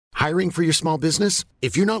Hiring for your small business?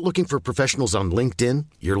 If you're not looking for professionals on LinkedIn,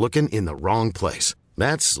 you're looking in the wrong place.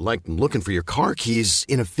 That's like looking for your car keys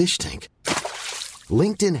in a fish tank.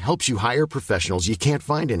 LinkedIn helps you hire professionals you can't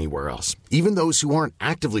find anywhere else, even those who aren't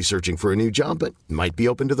actively searching for a new job but might be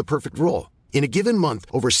open to the perfect role. In a given month,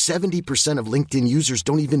 over 70% of LinkedIn users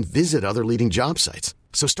don't even visit other leading job sites.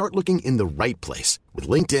 So start looking in the right place. With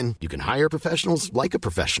LinkedIn, you can hire professionals like a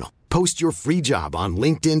professional. Post your free job on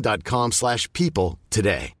linkedin.com/people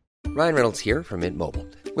today. Ryan Reynolds here from Mint Mobile.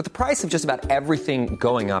 With the price of just about everything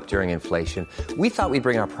going up during inflation, we thought we'd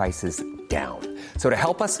bring our prices down. So to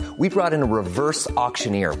help us, we brought in a reverse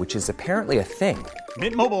auctioneer, which is apparently a thing.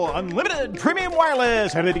 Mint Mobile Unlimited Premium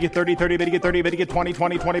Wireless. How to get 30, 30, bit to get 30, bit to get 20,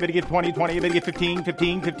 20, 20, bit to get 20, 20, bit to get 15,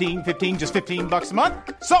 15, 15, 15, just $15 a month?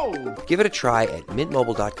 Sold! Give it a try at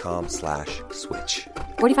mintmobile.com/switch.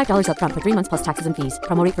 $45 up front for 3 months plus taxes and fees.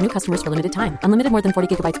 Promo rate for new customers for limited time. Unlimited more than 40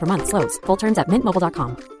 gigabytes per month. Slows full terms at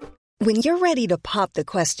mintmobile.com. When you're ready to pop the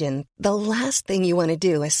question, the last thing you want to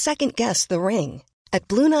do is second-guess the ring. At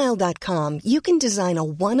BlueNile.com, you can design a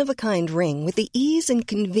one-of-a-kind ring with the ease and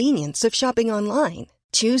convenience of shopping online.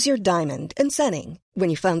 Choose your diamond and setting. When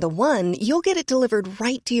you find the one, you'll get it delivered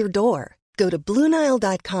right to your door. Go to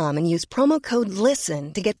BlueNile.com and use promo code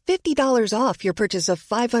LISTEN to get $50 off your purchase of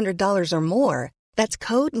 $500 or more. That's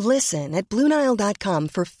code LISTEN at BlueNile.com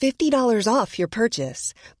for $50 off your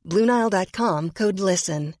purchase. BlueNile.com, code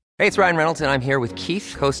LISTEN. Hey, it's Ryan Reynolds, and I'm here with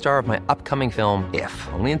Keith, co-star of my upcoming film, If,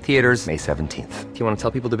 only in theaters May 17th. Do you want to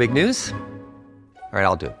tell people the big news? All right,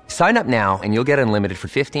 I'll do it. Sign up now and you'll get unlimited for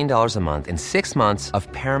 $15 a month and 6 months of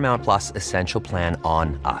Paramount Plus Essential Plan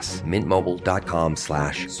on us.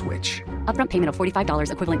 MintMobile.com/switch. Upfront payment of $45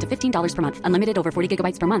 equivalent to $15 per month. Unlimited over 40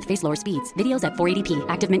 gigabytes per month. Face lower speeds. Videos at 480p.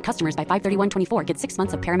 Active Mint customers by 531.24 get 6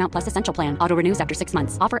 months of Paramount Plus Essential Plan. Auto renews after 6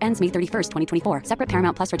 months. Offer ends May 31st, 2024. Separate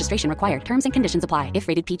Paramount Plus registration required. Terms and conditions apply if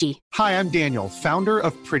rated PG. Hi, I'm Daniel, founder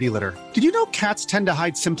of Pretty Litter. Did you know cats tend to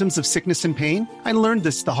hide symptoms of sickness and pain? I learned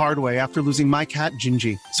this the hard way after losing my cat,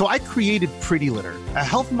 Gingy. So I created Pretty Litter, a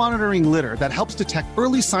health monitoring litter that helps detect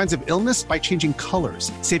early signs of illness by changing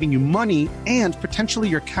colors, saving you money and potentially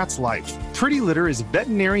your cat's life. Pretty Litter is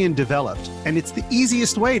veterinarian developed, and it's the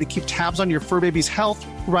easiest way to keep tabs on your fur baby's health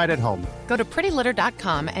right at home. Go to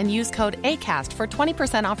prettylitter.com and use code ACAST for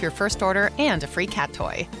 20% off your first order and a free cat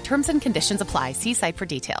toy. Terms and conditions apply. See site for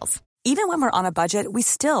details. Even when we're on a budget, we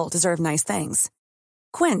still deserve nice things.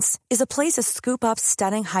 Quince is a place to scoop up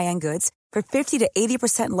stunning high-end goods for 50 to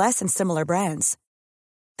 80% less than similar brands.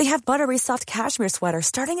 They have buttery soft cashmere sweaters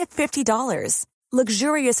starting at $50,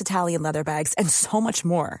 luxurious Italian leather bags, and so much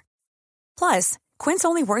more. Plus, Quince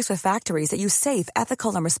only works with factories that use safe,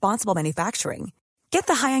 ethical, and responsible manufacturing. Get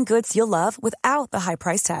the high-end goods you'll love without the high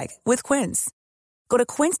price tag with Quince. Go to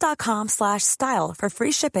quince.com/style for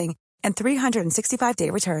free shipping and 365-day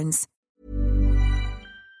returns.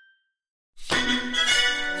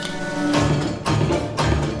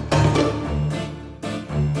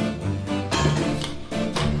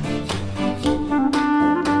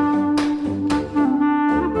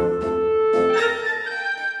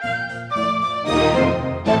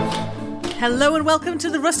 Hello and welcome to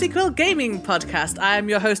the Rusty Quill Gaming Podcast. I am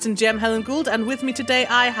your host and GM, Helen Gould, and with me today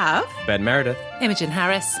I have... Ben Meredith. Imogen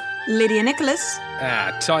Harris. Lydia Nicholas.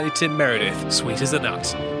 Tiny Tim Meredith, sweet as a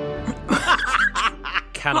nut.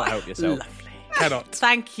 Cannot help yourself. Lovely. Cannot.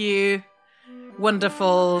 Thank you.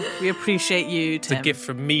 Wonderful. We appreciate you, Tim. It's a gift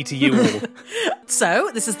from me to you all. So,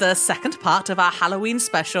 this is the second part of our Halloween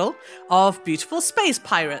special of Beautiful Space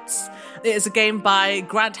Pirates. It is a game by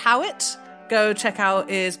Grant Howitt. Go check out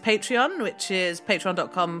his Patreon, which is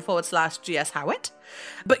patreon.com/GS Howitt.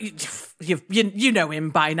 But you know him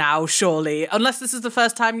by now, surely. Unless this is the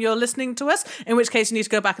first time you're listening to us, in which case you need to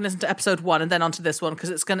go back and listen to episode 1 and then onto this one, because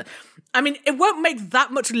it's going to... I mean, it won't make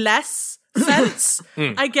that much less sense,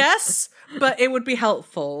 I guess, but it would be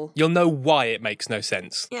helpful. You'll know why it makes no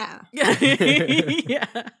sense. Yeah. Yeah.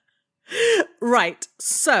 Right,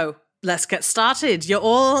 so let's get started. You're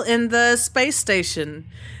all in the space station.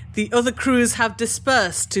 The other crews have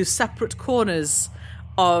dispersed to separate corners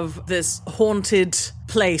of this haunted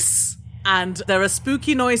place, and there are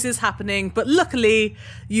spooky noises happening, but luckily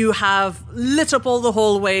you have lit up all the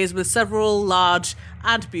hallways with several large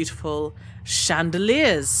and beautiful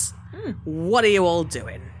chandeliers. What are you all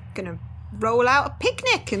doing? Gonna roll out a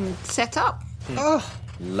picnic and set up. Oh,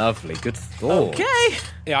 lovely, good thought. Okay.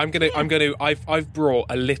 Yeah, I've brought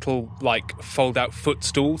a little, fold-out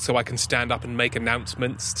footstool so I can stand up and make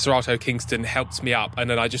announcements. Serato Kingston helps me up, and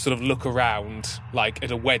then I just sort of look around, like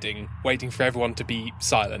at a wedding, waiting for everyone to be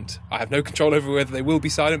silent. I have no control over whether they will be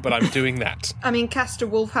silent, but I'm doing that. I mean, Castor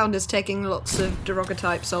Wolfhound is taking lots of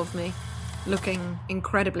derogatypes of me. looking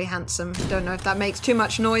incredibly handsome. Don't know if that makes too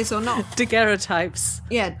much noise or not. Daguerreotypes.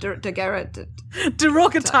 Yeah, daguerreotypes.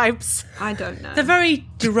 Daguerreotypes. I don't know. They're very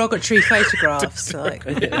derogatory photographs, like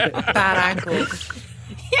bad angle.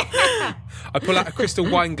 Yeah. I pull out a crystal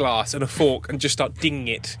wine glass and a fork and just start dinging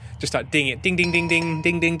it. Just start dinging it. Ding, ding, ding, ding,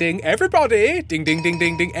 ding, ding, ding. Everybody. Ding, ding, ding,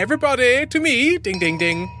 ding, ding. Everybody. To me. Ding, ding,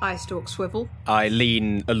 ding. Eye stalk swivel. I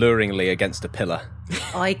lean alluringly against a pillar.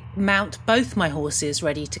 I mount both my horses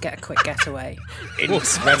ready to get a quick getaway.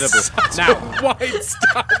 Incredible. Now, wide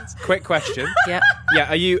stance. Quick question. Yep. Yeah,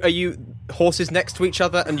 are you horses next to each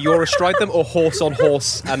other and you're astride them, or horse on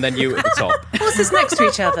horse and then you at the top? Horses next to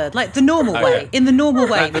each other, like the normal way. In the normal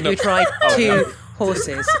way, we would ride two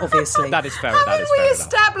horses, obviously. That is fair. Haven't we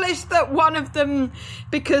established that one of them,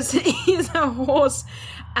 because he's a horse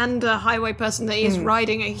and a highway person, that he's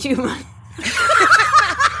riding a human?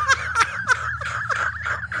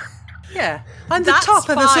 Yeah. I'm the That's top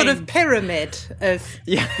of a sort fine. of pyramid of...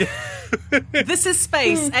 Yeah. This is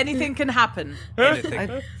space. Anything can happen.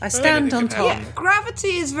 Anything. I stand on top. Yeah,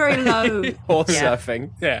 gravity is very low. Horse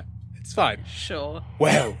surfing. Yeah, it's fine. Sure.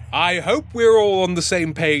 Well, I hope we're all on the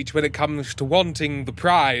same page when it comes to wanting the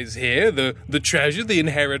prize here, the treasure, the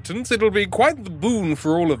inheritance. It'll be quite the boon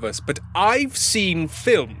for all of us. But I've seen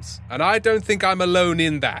films, and I don't think I'm alone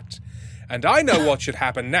in that. And I know what should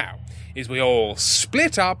happen now, is we all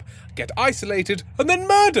split up, get isolated, and then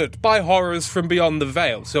murdered by horrors from beyond the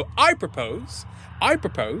veil. So I propose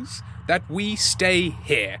that we stay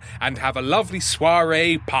here and have a lovely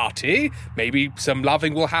soiree party. Maybe some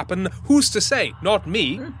loving will happen. Who's to say? Not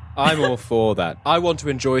me. I'm all for that. I want to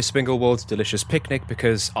enjoy Spinglewald's delicious picnic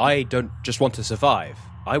because I don't just want to survive.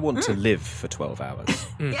 I want to live for 12 hours.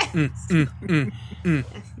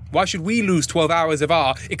 Why should we lose 12 hours of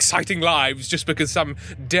our exciting lives just because some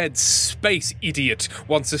dead space idiot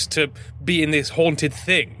wants us to be in this haunted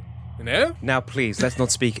thing? You know? Now, please, let's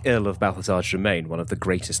not speak ill of Balthazar Germain, one of the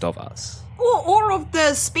greatest of us. Or of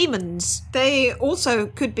the Speemans. They also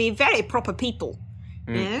could be very proper people.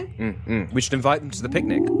 Yeah? We should invite them to the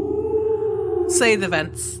picnic. Say the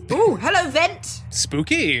vents. Ooh, hello, Vent.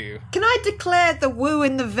 Spooky. Can I declare the woo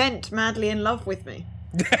in the Vent madly in love with me?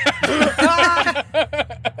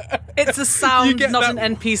 It's a sound, get not that-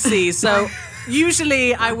 an NPC. So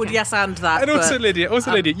usually I would yes and that. And also, but, Lydia,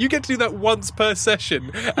 you get to do that once per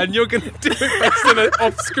session, and you're going to do it based on an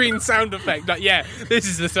off-screen sound effect. Like, yeah, this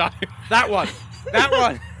is the time. That one. That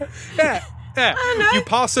one. Yeah. You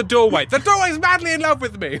pass a doorway. The doorway's madly in love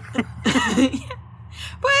with me.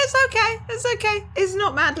 But it's okay. It's okay. It's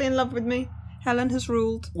not madly in love with me. Helen has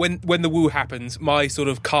ruled. When the woo happens, my sort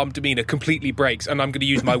of calm demeanour completely breaks, and I'm going to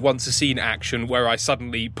use my once a scene action where I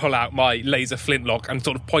suddenly pull out my laser flintlock and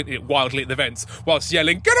sort of point it wildly at the vents whilst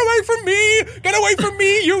yelling, "Get away from me! Get away from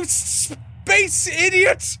me, you space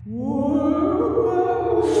idiot!"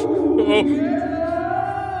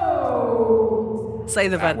 Say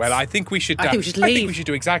the vents. Well, I think we should. I think we should leave. I think we should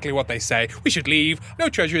do exactly what they say. We should leave. No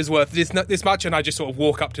treasure is worth this much. And I just sort of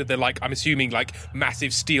walk up to the I'm assuming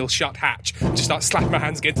massive steel shut hatch. Just start slapping my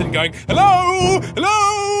hands against it and going, "Hello,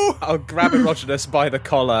 hello." I'll grab Erogenous by the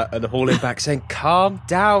collar and haul him back, saying, "Calm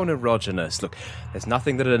down, Erogenous. Look, there's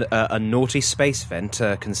nothing that a naughty space vent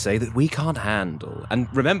can say that we can't handle. And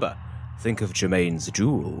remember, think of Germain's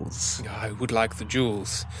jewels." I would like the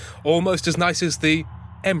jewels, almost as nice as the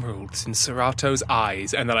emeralds in Serato's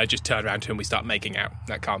eyes. And then I just turn around to him and we start making out.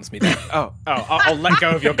 That calms me down. I'll let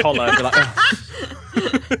go of your collar and be like,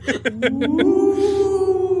 "Oh."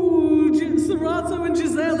 Ooh, Serato and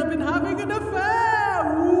Giselle have been having an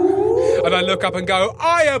affair. Ooh. And I look up and go,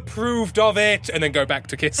 "I approved of it," and then go back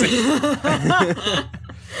to kissing.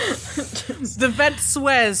 The vent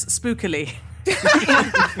swears spookily.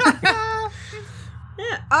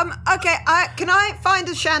 Okay, can I find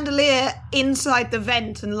a chandelier inside the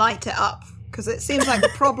vent and light it up? Because it seems like the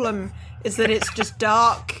problem is that it's just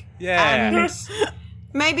dark. Yeah. And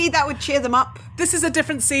maybe that would cheer them up. This is a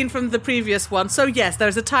different scene from the previous one. So yes,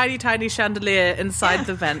 there's a tiny, tiny chandelier inside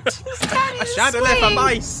the vent. A chandelier for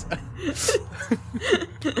mice!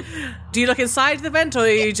 Do you look inside the vent, or are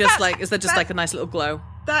you just is there just a nice little glow?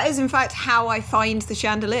 That is, in fact, how I find the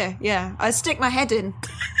chandelier. Yeah, I stick my head in.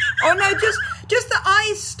 Oh no, just the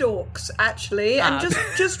eye stalks actually, and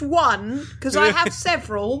just one, because I have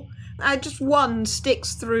several. Just one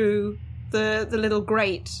sticks through the little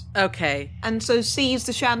grate. Okay. And so sees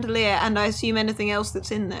the chandelier, and I assume anything else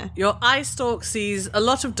that's in there. Your eye stalk sees a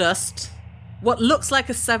lot of dust, what looks like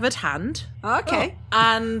a severed hand. Okay.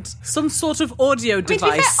 And some sort of audio device. I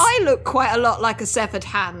mean, to be fair, I look quite a lot like a severed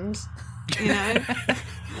hand, you know,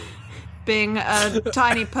 being a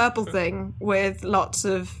tiny purple thing with lots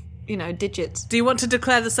of, digits. Do you want to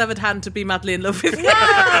declare the severed hand to be madly in love with you?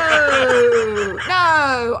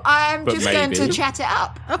 No, I'm But just maybe. going to chat it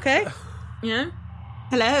up. Okay. Yeah.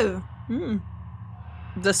 Hello.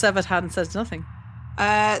 The severed hand says nothing.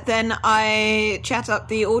 Then I chat up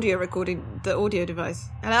the audio device.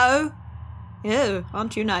 Hello? Yeah,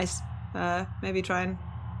 aren't you nice? Maybe try and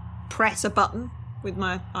press a button with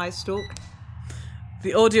my eye stalk.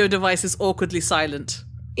 The audio device is awkwardly silent.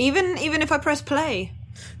 Even if I press play?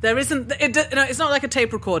 There isn't... it's not like a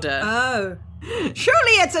tape recorder. Oh.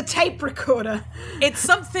 Surely it's a tape recorder. It's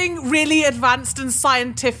something really advanced and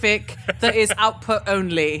scientific that is output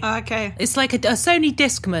only. Okay. It's like a Sony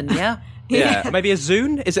Discman, yeah? Yeah, maybe a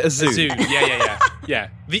Zune? Is it a Zune? Zune, yeah.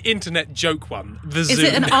 The internet joke one. The Zune. Is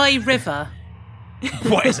it an iRiver?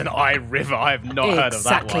 What is an iRiver? I have not heard of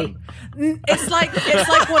that one. It's like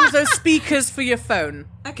one of those speakers for your phone.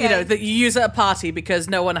 Okay. That you use at a party because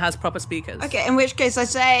no one has proper speakers. Okay, in which case I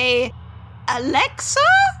say, Alexa?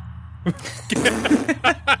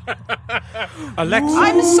 Alexa.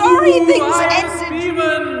 I'm sorry things ended.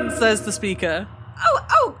 Steven, says the speaker.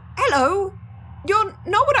 Oh, hello. You're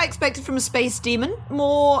not what I expected from a space demon.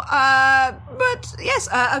 More, but yes,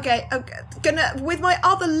 okay. With my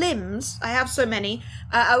other limbs, I have so many,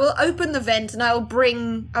 I will open the vent and I will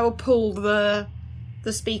pull the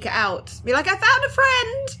speaker out. Be like, I found a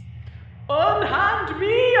friend! Unhand me,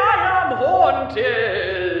 I am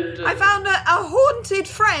haunted! I found a haunted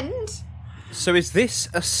friend. So is this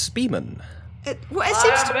a speeman? It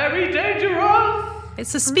seems to... very dangerous!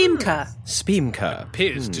 It's a Speemka. Speemka.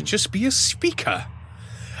 Appears to just be a speaker.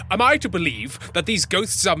 Am I to believe that these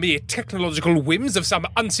ghosts are mere technological whims of some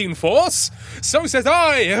unseen force? So says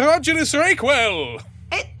I, Erogenous Rakewell.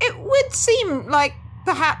 It would seem like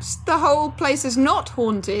perhaps the whole place is not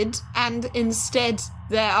haunted, and instead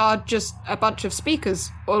there are just a bunch of speakers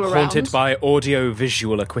all around. Haunted by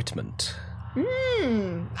audio-visual equipment.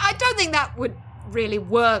 I don't think that would really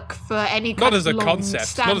work for any kind Not as a of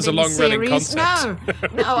concept. Not as a long-standing long-running series.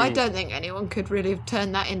 concept. No, I don't think anyone could really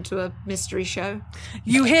turn that into a mystery show.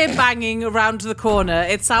 You hear banging around the corner.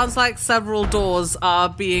 It sounds like several doors are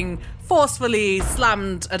being forcefully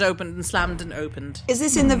slammed and opened and slammed and opened. Is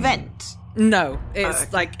this in the vent? No,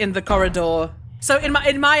 it's like in the corridor. So in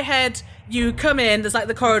my head, you come in, there's like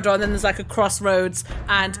the corridor, and then there's like a crossroads,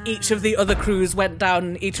 and each of the other crews went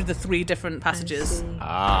down each of the 3 different passages.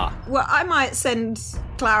 Well, I might send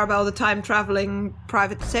Clarabelle, the time-travelling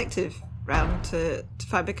private detective, round to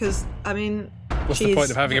find, because, I mean... What's the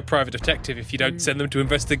point of having a private detective if you don't send them to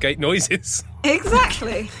investigate noises?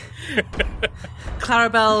 Exactly.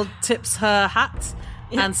 Clarabelle tips her hat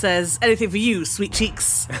and says, anything for you, sweet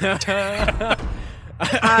cheeks.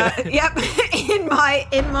 Yep, in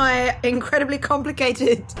my incredibly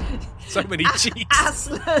complicated... So many cheeks.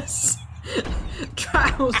 Assless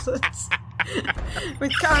trousers.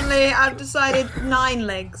 With currently, I've decided 9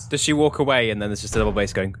 legs. Does she walk away and then there's just a double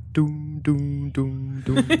bass going doom, doom, doom,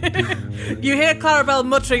 doom, doom. You hear Clarabelle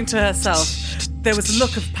muttering to herself. There was a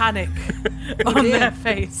look of panic on their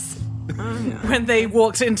face when they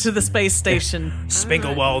walked into the space station.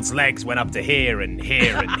 Spinglewald's legs went up to here and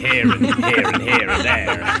here and here and here and here and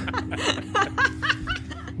there.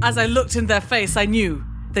 As I looked in their face, I knew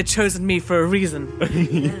they'd chosen me for a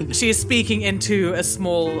reason. She is speaking into a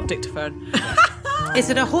small dictaphone. Is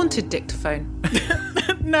it a haunted dictaphone?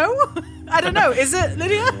 No? I don't know. Is it,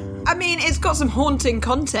 Lydia? I mean, it's got some haunting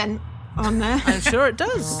content on there. I'm sure it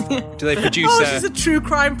does. Do they produce she's a true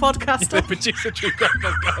crime podcaster. They produce a true crime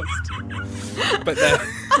podcast. But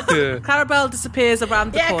they're... Clarabelle disappears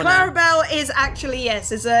around the corner. Clarabelle is actually,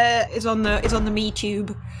 yes, is on the Me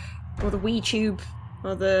Tube, or the We Tube,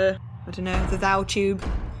 or the, I don't know, the Thou Tube,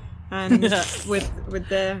 and with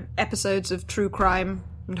the episodes of true crime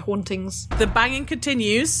and hauntings. The banging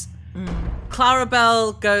continues.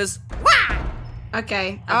 Clarabelle goes, wah!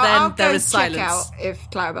 Okay, I'll then there is check silence. out if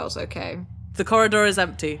Clarabelle's okay. The corridor is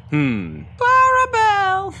empty.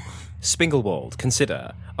 Clarabelle! Spinglewald,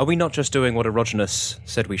 consider, are we not just doing what Erogenous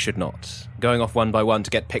said we should not? Going off one by one to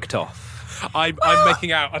get picked off? I'm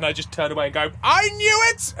making out, and I just turn away and go, I knew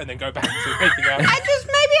it! And then go back to making out. Maybe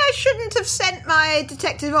I shouldn't have sent my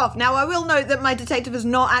detective off. Now, I will note that my detective has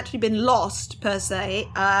not actually been lost, per se.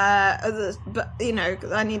 But, you know,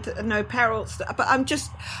 I need to know peril stuff. But I'm just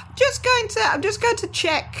going to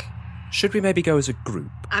check. Should we maybe go as a group?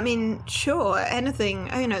 I mean, sure, anything.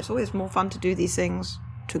 You know, it's always more fun to do these things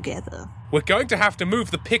together. We're going to have to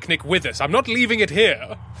move the picnic with us. I'm not leaving it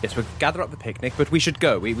here. Yes, we'll gather up the picnic, but we should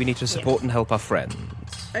go. We need to support and help our friends.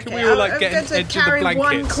 Okay, Can we all, like, I'm get going to into the carry one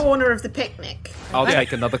blankets? corner of the picnic. I'll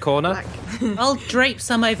take another corner. I'll drape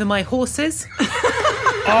some over my horses.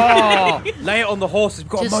 Oh, lay it on the horses. We've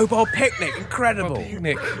got Just- a mobile picnic. Incredible.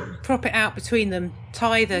 Picnic. Prop it out between them.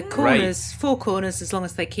 Tie the corners, 4 corners, as long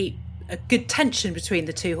as they keep a good tension between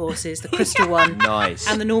the 2 horses, the crystal one Nice.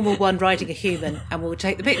 and the normal one riding a human, and we'll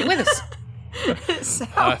take the picnic with us.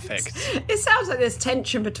 Perfect. It sounds like there's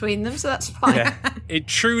tension between them, so that's fine. Yeah. It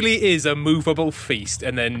truly is a movable feast,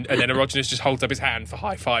 and then Erogenous just holds up his hand for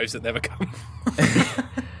high fives that never come.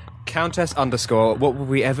 Countess _ what would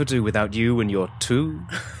we ever do without you and your 2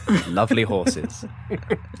 lovely horses?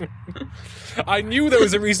 I knew there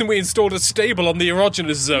was a reason we installed a stable on the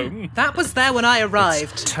erogenous zone. That was there when I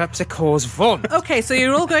arrived. Terpsichore's Von. Okay, so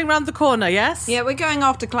you're all going round the corner, yes? Yeah, we're going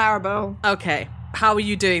after Clarabelle. Okay. How are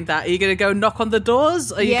you doing that? Are you going to go knock on the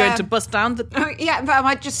doors? Are you Yeah. going to bust down the... Yeah, but I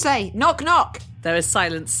might just say, knock, knock. There is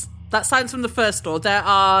silence. That's silence from the first door. There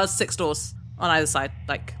are 6 doors on either side.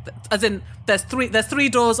 Like, as in, there's 3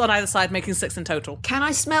 doors on either side, making 6 in total. Can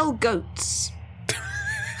I smell goats?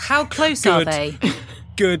 How close are Good. they?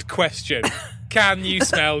 Good question. Can you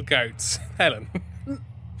smell goats? Helen.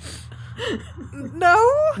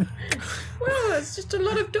 No? Well, it's just a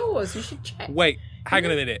lot of doors. You should check. Wait, hang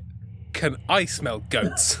on a minute. Can I smell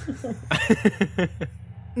goats?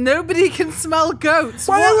 Nobody can smell goats.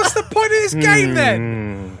 Well, what's the point of this game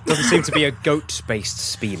then? Doesn't seem to be a goat-based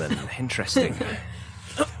spearman. Interesting.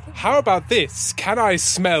 How about this? Can I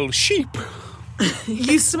smell sheep?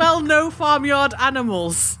 You smell no farmyard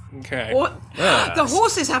animals. Okay. What? The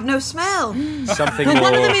horses have no smell. Something Well, more...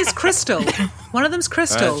 one of them is crystal. One of them's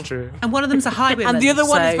crystal. That's true. And one of them's a highwayman. And the other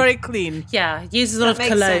one is so- very clean. Yeah, uses a lot That of makes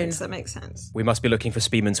cologne. sense. That makes sense. We must be looking for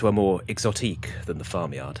spearmen who are more exotique than the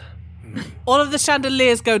farmyard. All of the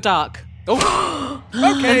chandeliers go dark. Okay.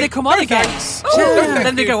 Then they come on again. Thanks.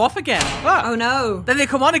 Then they go off again. Oh no. Then they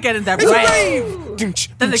come on again and they're It's a red. rave!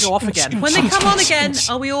 Then they go off again. When they come on again,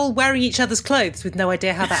 are we all wearing each other's clothes with no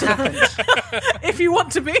idea how that happened? If you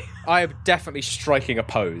want to be. I am definitely striking a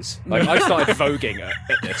pose. Like, I started voguing at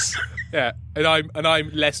this. Yeah, and I'm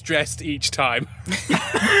less dressed each time.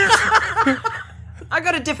 I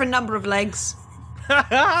got a different number of legs.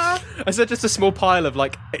 Is that just a small pile of,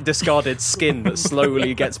 like, discarded skin that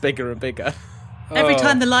slowly gets bigger and bigger? Every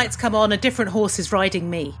time the lights come on, a different horse is riding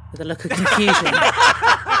me with a look of confusion.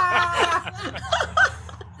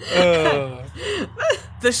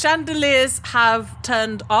 The chandeliers have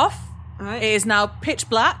turned off. Right. It is now pitch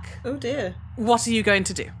black. Oh dear. What are you going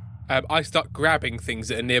to do? I start grabbing things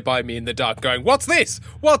that are nearby me in the dark, going, "What's this?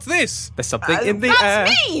 What's this?" There's something in the air.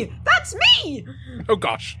 That's me! That's me! Oh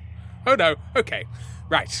gosh. Oh no. Okay.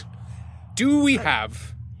 Right. Do we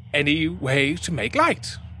have any way to make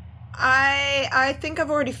light? I think I've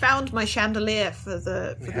already found my chandelier for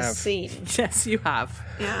the have. scene. Yes, you have.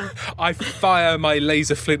 Yeah. I fire my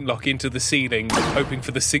laser flintlock into the ceiling, hoping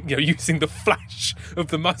for using the flash of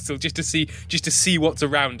the muzzle just to see what's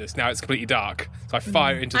around us. Now it's completely dark, so I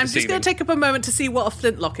fire it into I'm the just ceiling. going to take up a moment to see what a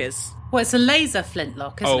flintlock is. Well, it's a laser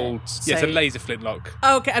flintlock, isn't it? Yes, So- a laser flintlock.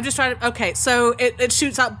 Okay, I'm just trying to... Okay, so it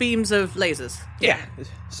shoots out beams of lasers. Yeah.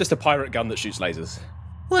 It's just a pirate gun that shoots lasers.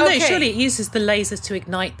 Well, no, Okay. surely it uses the lasers to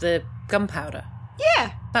ignite the gunpowder.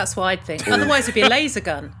 Yeah. That's what I'd think. Otherwise, it'd be a laser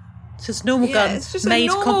gun. It's just normal Yeah, gun it's just made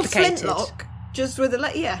a normal complicated. flintlock, just with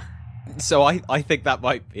a yeah. So I think that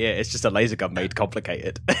might... Yeah, it's just a laser gun made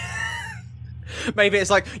complicated. Maybe it's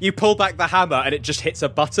like you pull back the hammer and it just hits a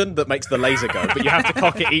button that makes the laser go, but you have to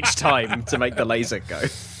cock it each time to make the laser go.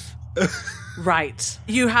 Right.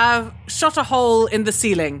 You have shot a hole in the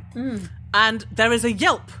ceiling, and there is a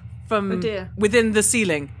yelp from Oh, dear. within the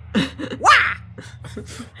ceiling.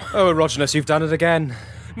 Oh, Erogenous, you've done it again.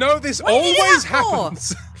 No, this What did you do always that for?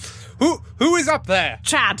 happens. Who is up there?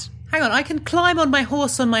 Chad. Hang on, I can climb on my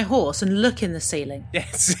horse and look in the ceiling.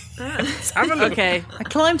 Yes. Let's have a look. Okay. I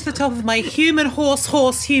climb to the top of my human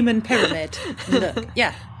human pyramid and look.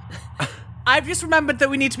 Yeah. I've just remembered that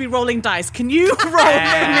we need to be rolling dice. Can you roll with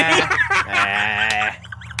me?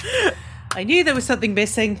 I knew there was something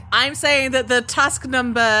missing. I'm saying that the task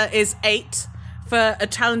number is 8 for a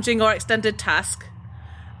challenging or extended task.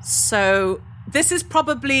 So this is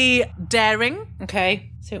probably daring. Okay.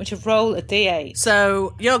 So we should roll a d8.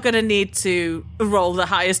 So you're going to need to roll the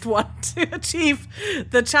highest one to achieve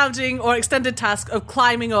the challenging or extended task of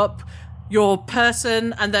climbing up your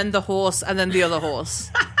person and then the horse and then the other horse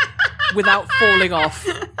without falling off.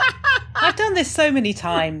 I've done this so many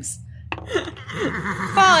times.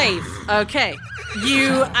 5. Okay.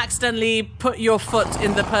 You accidentally put your foot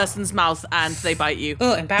in the person's mouth and they bite you.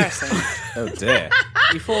 Oh, embarrassing. Oh, dear.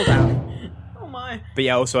 You fall down. Oh my. But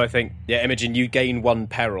yeah, also I think, Imogen, you gain 1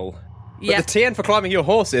 peril. But Yep. the TN for climbing your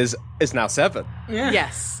horse is now 7.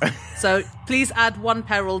 Yes. So please add 1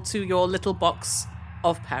 peril to your little box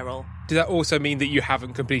of peril. Does that also mean that you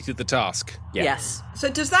haven't completed the task? Yeah. Yes. So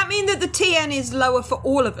does that mean that the TN is lower for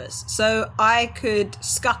all of us? So I could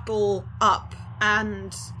scuttle up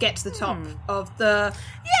and get to the top of the...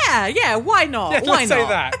 Yeah, why not? Yeah, why let's not? say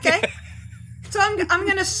that. Okay. So I'm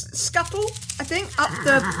going to scuttle, I think, up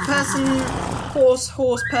the person,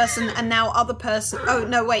 horse, person, and now other person. Oh,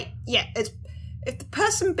 no, wait. Yeah, it's... If the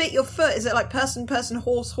person bit your foot, is it like person,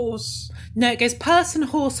 horse? No, it goes person,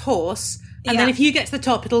 horse, and then if you get to the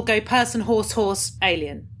top, it'll go person, horse,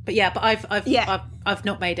 alien. But I've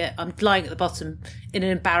not made it. I'm lying at the bottom in an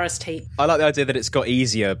embarrassed heap. I like the idea that it's got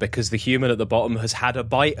easier because the human at the bottom has had a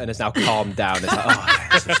bite and has now calmed down. It's like, oh,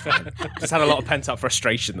 this is fine. Just had a lot of pent up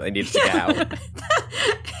frustration that they needed to get out.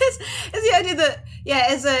 It's the idea that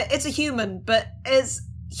it's a human, but it's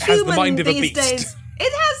has the human mind of a these beast. days.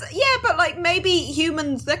 It has, but like maybe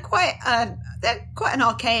humans, they're quite an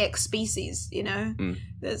archaic species, you know.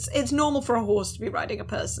 It's normal for a horse to be riding a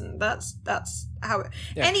person. That's how.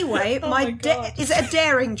 Anyway, is it a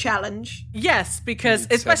daring challenge? Yes, because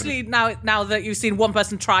especially now that you've seen one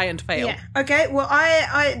person try and fail. Yeah. Okay. Well,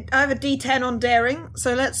 I have a D10 on daring,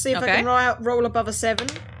 so let's see if I can roll above a 7.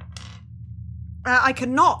 I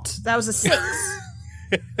cannot. That was a 6.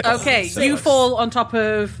 Okay, you fall on top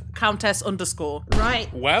of Countess _.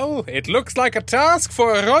 Right. Well, it looks like a task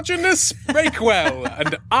for Erogenous Bakewell,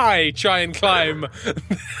 and I try and climb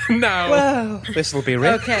now. Well, this will be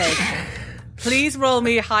rich. Okay. Please roll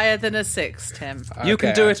me higher than a 6, Tim. You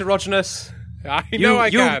can do it, Erogenous. I know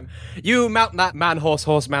I can. You mount that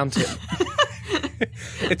horse mountain.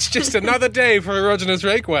 It's just another day for Erogenous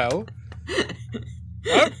Bakewell.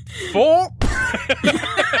 4.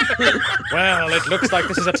 Well, it looks like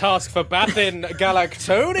this is a task for Bathin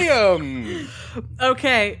Galactonium.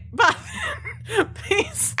 Okay, Bathin,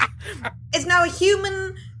 please. It's now a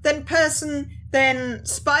human, then person, then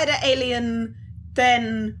spider alien,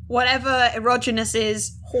 then whatever erogenous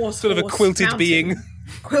is, horse. Sort of a quilted mountain. being.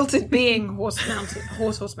 Quilted being, horse mountain.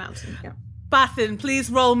 Horse mountain, yeah. Bathin, please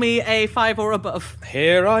roll me a 5 or above.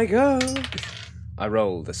 Here I go. I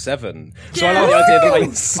rolled a 7. So I like the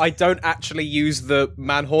idea that I don't actually use the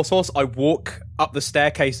man-horse. I walk up the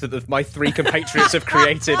staircase that my 3 compatriots have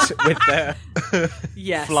created with their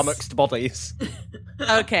flummoxed bodies.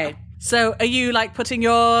 Okay. So are you, putting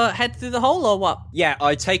your head through the hole or what? Yeah,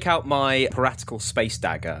 I take out my piratical space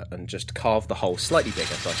dagger and just carve the hole slightly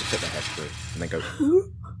bigger so I can fit my head through. And then go...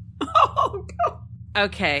 Oh, God.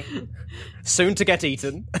 Okay. Soon to get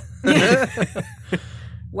eaten.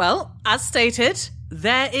 Well, as stated,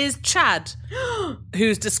 there is Chad,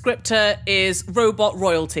 whose descriptor is robot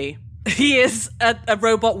royalty. He is a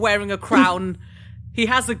robot wearing a crown. He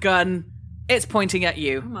has a gun. It's pointing at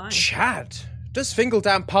you. Oh Chad, does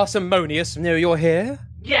Fingledam Parsimonious know you're here?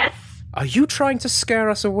 Yes. Are you trying to scare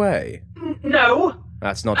us away? No.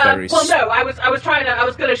 That's not very... Well, no, I was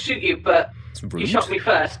going to shoot you, but... Rude. You shot me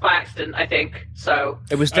first by accident, I think. So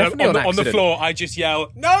it was definitely on accident. the floor. I just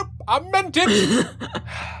yell, "Nope, I meant it."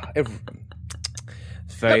 It's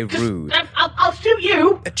very rude. I'll shoot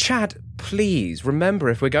you. Chad, please remember,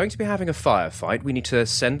 if we're going to be having a firefight, we need to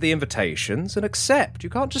send the invitations and accept.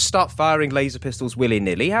 You can't just start firing laser pistols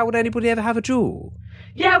willy-nilly. How would anybody ever have a duel?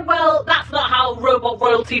 Yeah, well, that's not how robot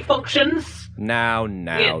royalty functions. Now,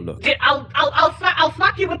 look. I'll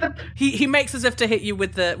smack you with the... He makes as if to hit you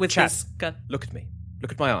with Chad, his gun. Look at me.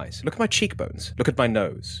 Look at my eyes. Look at my cheekbones. Look at my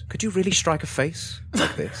nose. Could you really strike a face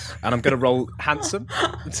like this? And I'm going to roll handsome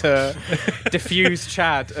to diffuse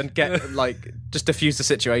Chad and get, just diffuse the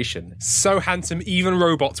situation. So handsome, even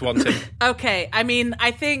robots want him. Okay, I mean,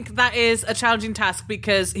 I think that is a challenging task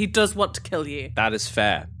because he does want to kill you. That is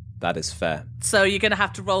fair. So you're going to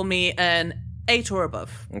have to roll me an 8 or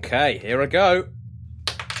above. Okay, here I go.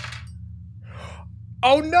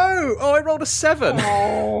 Oh no! Oh, I rolled a 7.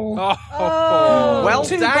 Well,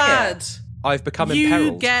 too dang bad. It. I've become you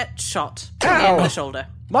imperiled. You get shot in the shoulder.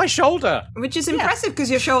 My shoulder! Which is impressive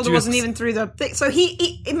because your shoulder wasn't even through the thing. So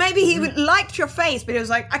he maybe he liked your face, but he was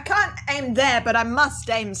like, I can't aim there, but I must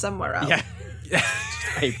aim somewhere else. Yeah.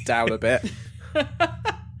 Aim down a bit.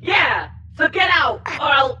 Yeah, so get out, or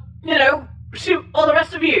I'll, shoot all the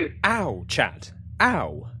rest of you. Ow, Chad.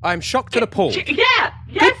 Ow. I'm shocked and appalled. Yeah,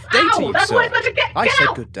 yes, ow. That's what I meant to get I said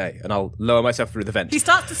out. Good day, and I'll lower myself through the vent. He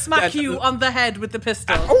starts to smack you on the head with the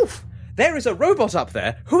pistol. Oof! There is a robot up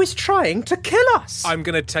there who is trying to kill us. I'm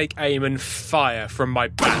going to take aim and fire from my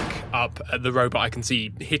back up at the robot I can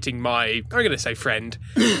see hitting my, I'm going to say friend,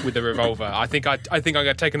 with a revolver. I think I'm going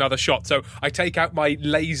to take another shot. So I take out my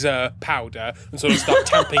laser powder and sort of start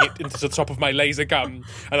tamping it into the top of my laser gun,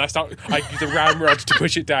 and I use the ramrod to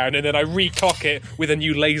push it down, and then I recock it with a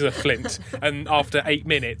new laser flint. And after 8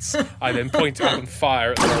 minutes, I then point it up and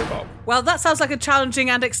fire at the robot. Well, that sounds like a challenging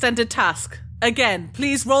and extended task. Again,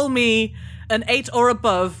 please roll me an 8 or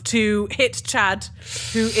above to hit Chad,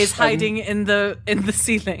 who is hiding in the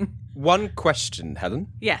ceiling. One question, Helen.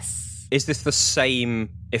 Yes. Is this the same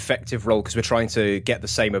effective roll because we're trying to get the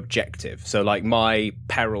same objective? So, like, my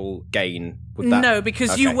peril gain, would that... No,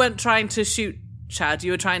 because you weren't trying to shoot Chad.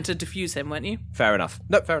 You were trying to defuse him, weren't you? Fair enough.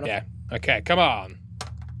 No, fair enough. Yeah. Okay, come on.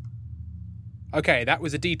 Okay, that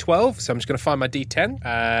was a D12, so I'm just going to find my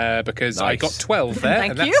D10 because Nice. I got 12 there,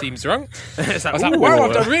 Thank and that you. seems wrong. I was Ooh. like, wow,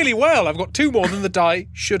 I've done really well. I've got 2 more than the die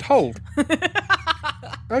should hold.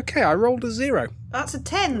 Okay, I rolled a 0. That's a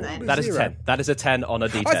 10 then. That is a 10. That is a 10 on a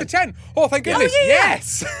D10. Oh, it's a 10. Oh, thank goodness. yeah.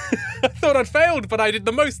 Yes. I thought I'd failed, but I did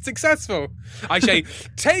the most successful. I say,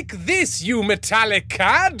 take this, you metallic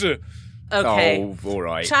cad. Okay. Oh, all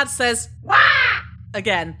right. Chad says, "Wah!"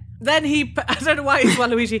 again. Then I don't know why he's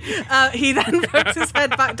Waluigi. He then pokes his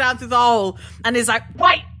head back down through the hole and is like,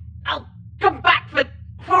 Wait, I'll come back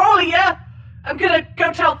for all of you. I'm gonna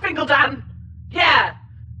go tell Finkeldan. Yeah.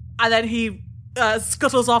 and then he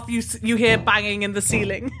scuttles off. You hear banging in the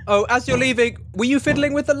ceiling. Oh, as you're leaving, were you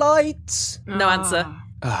fiddling with the lights? No answer.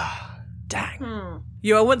 Dang.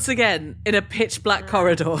 You are once again in a pitch black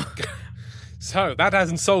corridor. So, that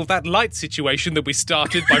hasn't solved that light situation that we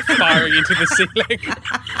started by firing into the ceiling.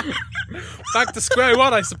 Back to square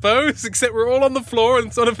one, I suppose, except we're all on the floor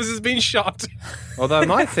and one of us has been shot. Although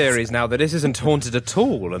my theory is now that this isn't haunted at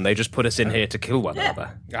all and they just put us in here to kill one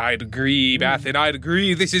another. I'd agree, Bathin, I'd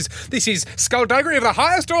agree. This is skullduggery of the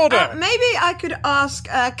highest order. Maybe I could ask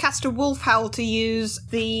Castor Wolfhowl to use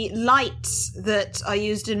the lights that are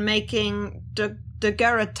used in making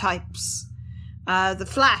daguerreotypes. The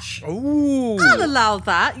Flash. Ooh. I'll allow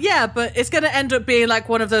that, yeah, but it's going to end up being like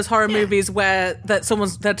one of those horror movies where their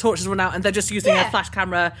torches run out and they're just using a flash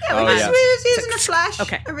camera. Yeah, we're just using a flash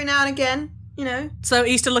every now and again, you know. So, are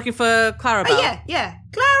you still looking for Clarabelle? Yeah.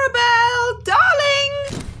 Clarabelle,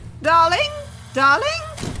 darling.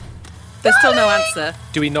 There's still no answer.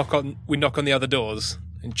 Do we knock on the other doors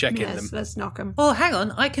and check in them? Let's knock them. Oh, hang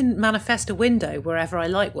on. I can manifest a window wherever I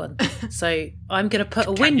like one. So I'm going to put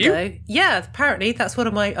a window. You? Yeah, apparently that's one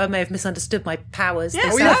of my... I may have misunderstood my powers.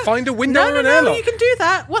 Yeah, find a window or an No, airlock. you can do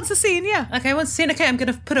that. Once a scene, yeah. Okay, once a scene. Okay, I'm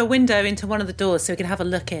going to put a window into one of the doors so we can have a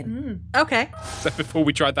look in. Okay. So before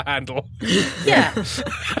we tried the handle. Yeah.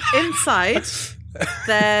 Inside,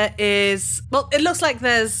 there is... Well, it looks like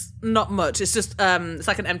there's not much. It's just, it's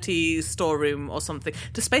like an empty storeroom or something.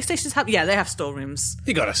 Do space stations have... Yeah, they have storerooms.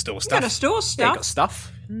 You gotta store stuff. You gotta store stuff. You got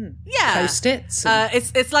stuff. Yeah. Post-its.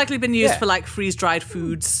 It's likely been used for, like, freeze-dried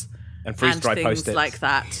foods. And freeze-dried things post-its. like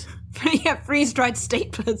that. Yeah, freeze-dried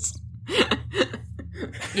staplers.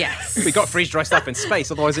 Yes. We got freeze-dry stuff in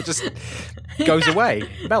space, otherwise it just goes away,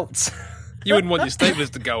 melts. You wouldn't want your staplers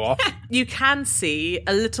to go off. You can see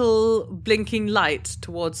a little blinking light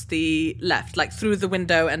towards the left, like through the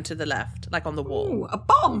window and to the left, like on the wall. Ooh, a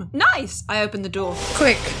bomb. Nice. I open the door.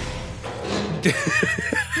 Quick.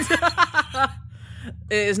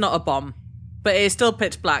 It is not a bomb, but it is still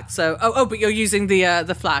pitch black. So, but you're using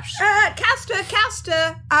the flash. Castor,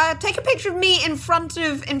 take a picture of me in front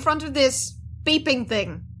of this beeping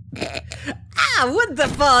thing.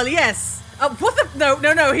 Wonderful. Yes. What the?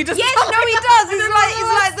 No. He doesn't. Yes, no, he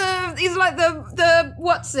does. He's like the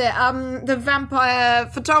what's it? The vampire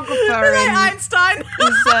photographer in Einstein.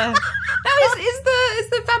 He's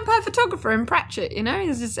the vampire photographer in Pratchett. You know,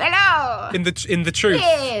 he's just hello. In the truth.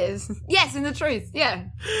 Yes, in the truth. Yeah.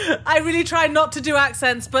 I really try not to do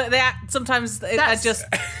accents, but sometimes I just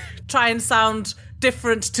try and sound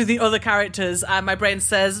different to the other characters, and my brain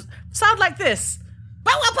says, "Sound like this."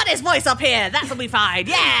 Well, we'll put his voice up here. That'll be fine.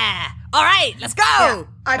 Yeah. All right, let's go. Yeah.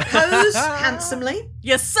 I pose handsomely.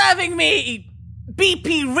 You're serving me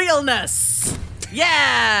BP realness.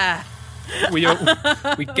 Yeah. We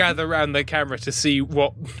gather around the camera to see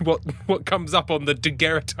what comes up on the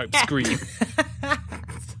daguerreotype screen.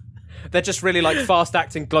 They're just really like fast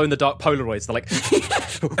acting, glow in the dark Polaroids. They're like,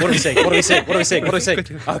 what are we seeing? What are we seeing? What are we seeing? What are we seeing?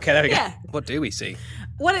 Okay, there we go. What do we see?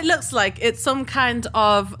 What it looks like, it's some kind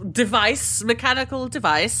of device, mechanical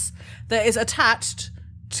device, that is attached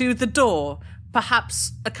to the door.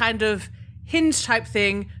 Perhaps a kind of hinge type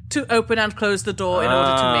thing to open and close the door in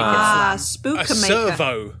order to make it slam. Spooker A maker.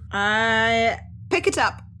 servo. I pick it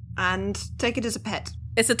up and take it as a pet.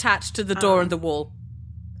 It's attached to the door and the wall.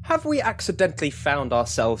 Have we accidentally found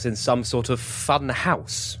ourselves in some sort of fun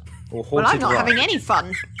house? Or haunted Well, I'm not ride? having any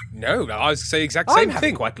fun. No, I was saying exact I'm same having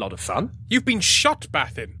thing. quite a lot of fun. You've been shot,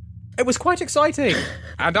 Bathin. It was quite exciting.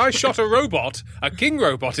 And I shot a robot, a king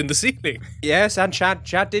robot, in the ceiling. Yes, and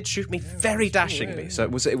Chad did shoot me very dashingly, so it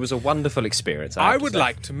was a wonderful experience. I would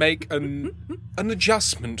like to make an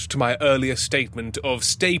adjustment to my earlier statement of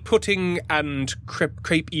stay putting and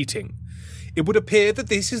crepe eating. It would appear that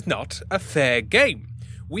this is not a fair game.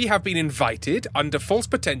 We have been invited under false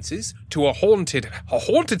pretenses to a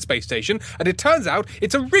haunted space station, and it turns out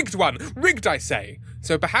it's a rigged one. Rigged, I say.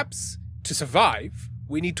 So perhaps to survive,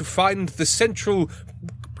 we need to find the central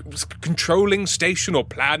controlling station or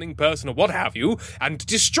planning person or what have you, and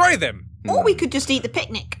destroy them. Or we could just eat the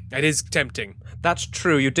picnic. It is tempting. That's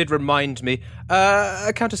true. You did remind me.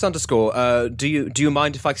 Countess Underscore, do you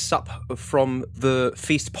mind if I sup from the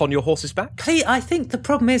feast upon your horse's back? Please, I think the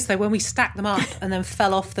problem is, though, when we stacked them up and then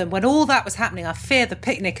fell off them, when all that was happening, I fear the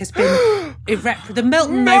picnic has been irreparable. The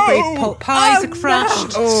Milton Mowbray pies are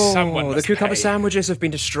crushed. Oh, the cucumber sandwiches have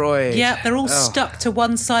been destroyed. Yeah, they're all stuck to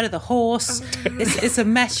one side of the horse. It's a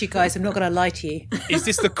mess, you guys. I'm not going to lie to you. Is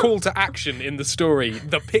this the call to action in the story?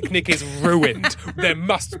 The picnic is ruined. There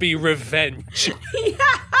must be revenge.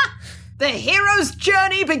 The hero's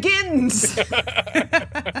journey begins.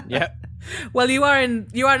 Yeah. Well, you are in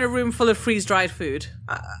a room full of freeze-dried food.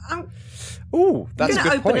 Ooh, that's a I'm good going to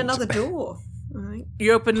open point. another door. All right.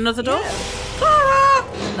 You open another door?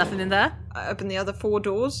 Clara! Nothing in there? I open the other 4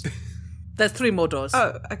 doors. There's 3 more doors.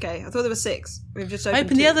 Oh, okay. I thought there were 6. We've just opened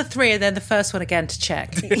Open the 2. other 3 and then the first one again to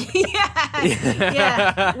check.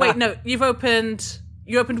 Yeah. Wait, no. You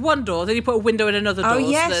opened 1 door, then you put a window in another door. Oh,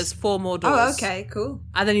 yes. So there's 4 more doors. Oh, okay, cool.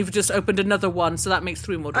 And then you've just opened another one, so that makes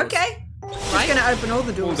 3 more doors. Okay. Just going to open all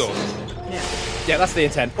the doors. All doors. Yeah. Yeah, that's the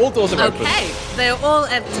intent. All doors are open. Okay, they're all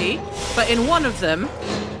empty, but in one of them,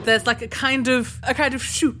 there's like a kind of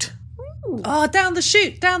chute. Oh, down the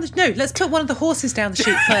chute. No, let's put one of the horses down the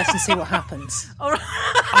chute first and see what happens.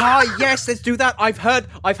 Yes, let's do that. I've heard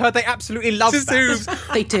they absolutely love that.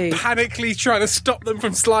 They do. Panically trying to stop them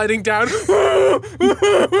from sliding down.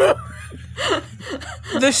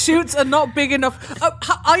 The chutes are not big enough.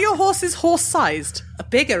 Are your horses horse-sized?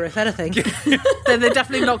 Bigger, if anything. Then they're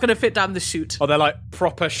definitely not going to fit down the chute. Oh, they're like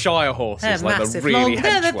proper Shire horses, They're like massive. the really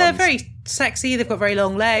hench They're ones. very sexy. They've got very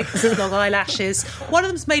long legs, long eyelashes. One of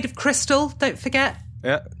them's made of crystal, don't forget.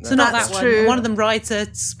 Yeah, So not That's that one. true. One of them rides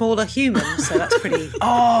a smaller human, so that's pretty...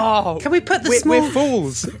 Oh, Can we put the we're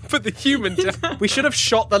fools. Put the human down. We should have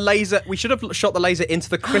shot the laser. We should have shot the laser into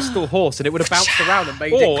the crystal horse, and it would have bounced around and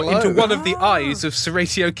made it Or glow. into one of the eyes of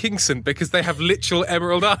Horatio Kingston, because they have literal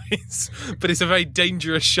emerald eyes. But it's a very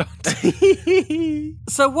dangerous shot.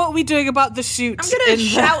 So what are we doing about the chute? I'm going to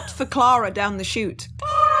shout for Clara down the chute.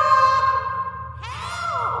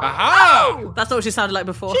 Aha! That's not what she sounded like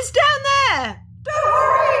before. She's down there. Don't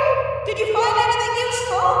worry. Did you find anything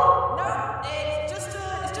useful? No, it's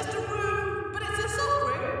just a room, but it's a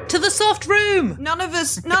soft room. To the soft room! None of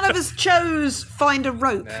us chose find a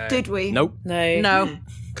rope, did we? Nope. No.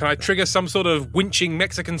 Can I trigger some sort of winching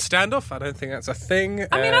Mexican standoff? I don't think that's a thing.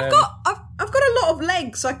 I mean, I've got a lot of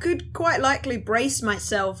legs. I could quite likely brace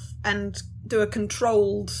myself and do a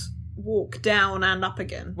controlled walk down and up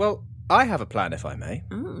again. Well, I have a plan, if I may.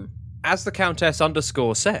 As the Countess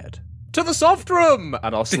Underscore said, to the soft room,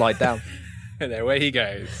 and I'll slide down. And there, away he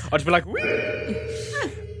goes. I'll just be like,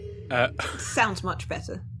 Sounds much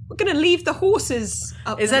better. We're going to leave the horses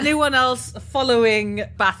up Is there. anyone else following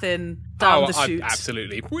Bathin down the chute?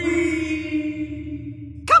 Absolutely.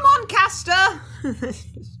 Come on, Castor!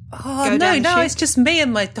 Oh, Go down the chute. it's just me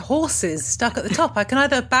and the horses stuck at the top. I can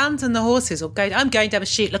either abandon the horses or go... I'm going down the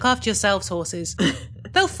chute. Look after yourselves, horses.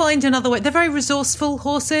 They'll find another way. They're very resourceful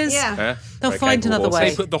horses. Yeah. They'll find another They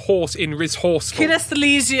way. put the horse in horseful.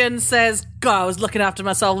 Kinesthesian says, God, I was looking after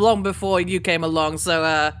myself long before you came along, so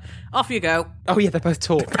off you go. oh yeah, they both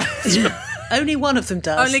talk. Only one of them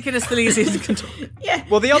does. Only Kinesthesian can talk.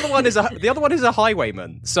 Well, the other one is a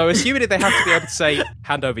highwayman. So assuming that they have to be able to say,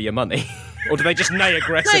 hand over your money. Or do they just neigh No,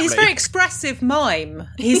 aggressively? he's a very expressive mime.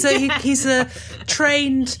 He's a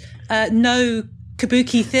trained no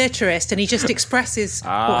kabuki theaterist, and he just expresses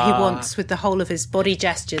what he wants with the whole of his body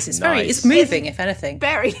gestures. It's it's moving, if anything.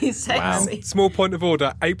 Very sexy. Small point of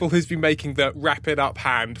order. April has been making the wrap it up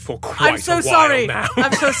hand for quite I'm so a while sorry. now.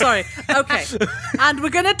 I'm so sorry. Okay. And we're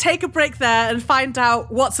going to take a break there and find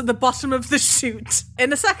out what's at the bottom of the chute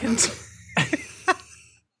in a second.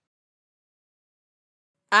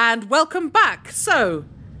 And welcome back. So,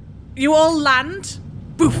 you all land.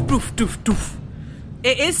 Boof, boof, doof, doof.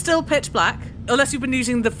 It is still pitch black, unless you've been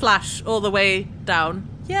using the flash all the way down.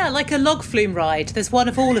 Yeah, like a log flume ride. There's one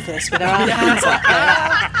of all of us with our hands up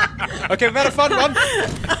there. Okay, we've had a fun one.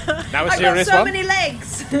 Now a serious I've got so one. many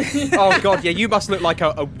legs. Oh god, yeah, you must look like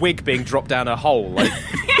a wig being dropped down a hole. Like.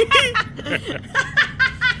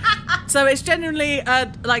 So it's genuinely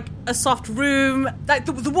like a soft room. Like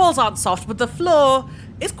the walls aren't soft, but the floor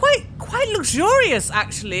is quite luxurious.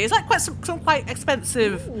 Actually, it's like quite some quite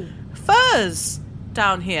expensive furs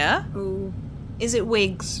down here. Ooh. Is it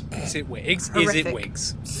wigs? Is it wigs? Horrific. Is it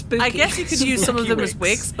wigs? Spooky. I guess you could use some of them as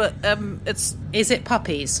wigs. wigs, but it's Is it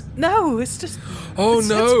puppies? no, it's just Oh it's,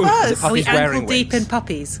 no! It's Is furs. it Are we Puppies wearing ankle deep wigs? in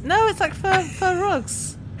puppies? No, it's like fur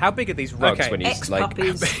rugs. How big are these rugs Okay. when you like?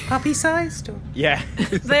 Ex-puppies. Puppy-sized? Or? Yeah.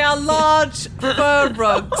 They are large fur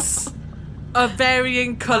rugs of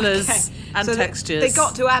varying colours Okay. and So textures. They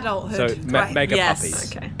got to adulthood. So right. mega yes.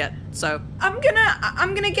 puppies. Okay. Yeah. So I'm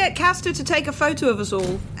gonna get Castor to take a photo of us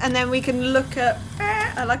all, and then we can look at.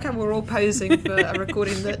 I like how we're all posing for a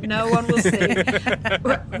recording that no one will see.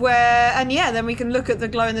 Then we can look at the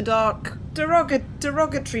glow in the dark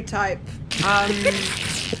derogatory type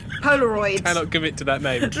Polaroid. Cannot commit to that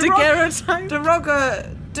name. daguerreotype.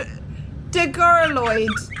 Daguerreoid.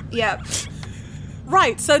 Yep.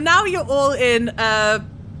 Right. So now you're all in a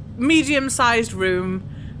medium-sized room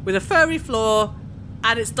with a furry floor,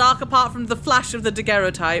 and it's dark apart from the flash of the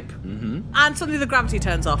daguerreotype. Mm-hmm. And suddenly the gravity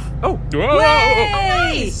turns off. Oh. Whoa!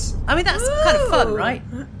 Nice. I mean, that's kind of fun, Ooh. right?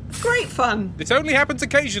 Great fun. It only happens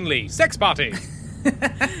occasionally. Sex party.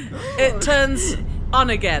 It turns on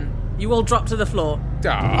again. You all drop to the floor.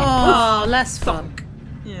 Ah. Oh, less fun.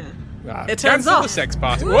 Yeah. It turns Cancel off. the sex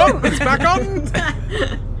party. Whoa! It's back on.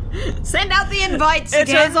 Send out the invites It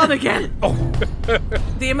again. turns on again.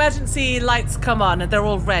 The emergency lights come on, and they're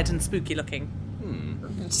all red and spooky looking.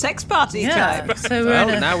 Sex party Yeah. time. So we're Well,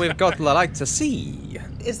 in a... now we've got the light to see.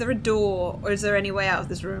 Is there a door, or is there any way out of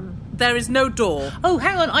this room? There is no door. Oh,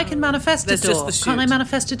 hang on. I can manifest There's a door. just the Can't I chute.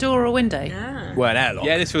 manifest a door or a window? Well, an airlock.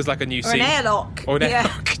 Yeah, this feels like a new Or scene. an airlock. Or an Yeah.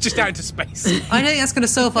 airlock. Just out into space. I don't think that's going to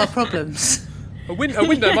solve our problems. A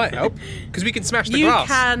window might help because we can smash the You glass.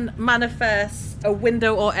 can manifest a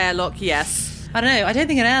window or airlock, yes. I don't know. I don't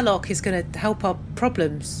think an airlock is going to help our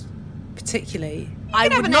problems particularly. I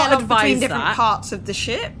have would an not airlock advise between different that. parts of the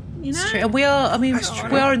ship. You know? It's true. And we are, I mean,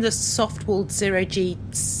 we are in the soft-walled zero-G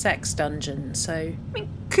sex dungeon, so... I mean,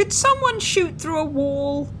 could someone shoot through a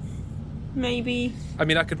wall? Maybe. I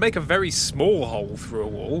mean, I could make a very small hole through a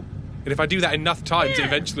wall, and if I do that enough times,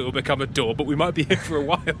 eventually it will become a door. But we might be here for a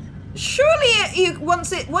while. Surely,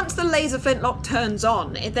 once the laser flintlock turns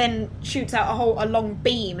on, it then shoots out a long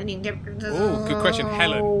beam, and you can get. Oh, good question,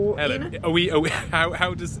 Helen. You Helen, know? are we? How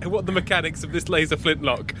what are the mechanics of this laser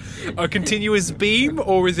flintlock? A continuous beam,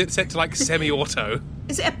 or is it set to like semi-auto?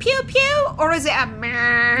 Is it a pew pew or is it a?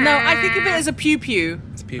 No, I think of it as a pew pew.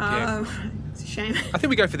 It's pew pew. Oh, it's a shame. I think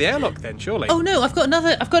we go for the airlock then, surely. Oh no, I've got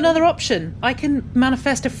another option. I can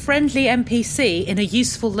manifest a friendly NPC in a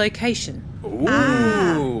useful location.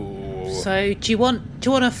 Ooh. So do you want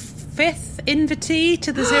a fifth invitee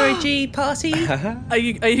to the zero-G party? Are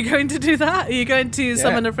you going to do that? Are you going to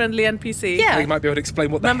summon a friendly NPC? Yeah. We might be able to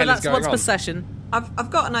explain what the Remember, hell is that's going once on. per session. I've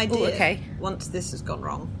got an idea. Ooh, okay. Once this has gone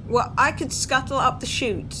wrong, well, I could scuttle up the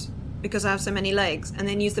chute because I have so many legs, and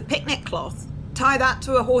then use the picnic cloth, tie that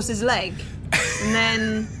to a horse's leg, and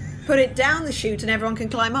then put it down the chute, and everyone can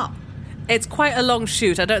climb up. It's quite a long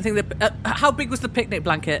shoot. I don't think that. How big was the picnic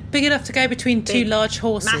blanket? Big enough to go between two Big. large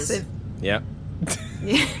horses. Massive. Yeah.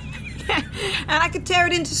 And I could tear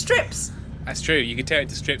it into strips. That's true. You could tear it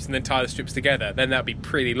into strips and then tie the strips together. Then that'd be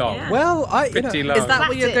pretty long. Yeah. Well, Pretty long. Is that what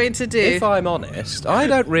Plait you're it. going to do? if I'm honest, I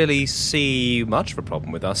don't really see much of a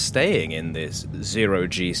problem with us staying in this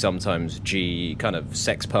zero-G, sometimes G kind of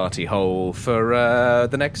sex party hole for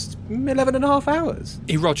the next 11 and a half hours.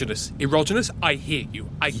 Erogenous. I hear you.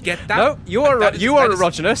 I get that. No, you are That is-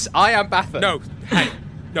 erogenous. I am Bathan. No, hey,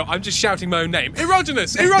 no. I'm just shouting my own name.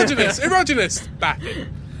 Erogenous.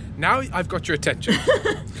 Bathin. Now I've got your attention.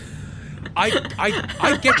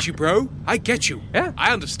 I get you, bro. I get you. Yeah.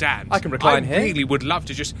 I understand. I can recline I here. really would love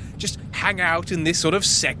to just hang out in this sort of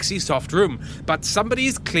sexy, soft room, but somebody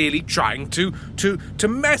is clearly trying to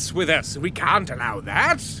mess with us. We can't allow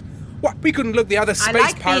that. What? We couldn't look the other space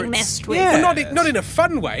like being pirates. messed with. Yeah. Well, not in a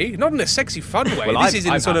fun way, not in a sexy fun way. Well, this is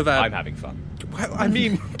in sort of a. I'm having fun. Well, I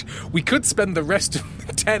mean, we could spend the rest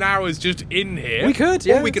of 10 hours just in here. We could, Or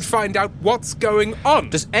yes. we could find out what's going on.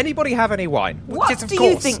 Does anybody have any wine? What Yes, of do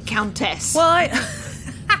course. you think, Countess? Well,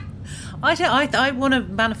 I want to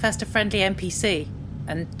manifest a friendly NPC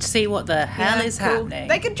and see what the hell Yeah, is cool. happening.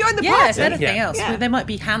 They could join the Yeah, party. if anything Yeah. else. Yeah. They might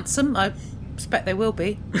be handsome. I expect they will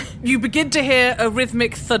be. You begin to hear a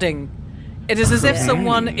rhythmic thudding. It is as if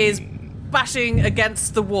someone is bashing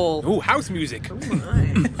against the wall. Ooh, house music.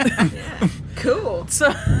 Cool.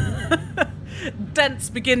 So dents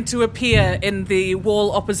begin to appear in the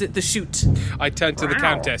wall opposite the chute. I turn to the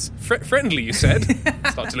Countess. Friendly, you said?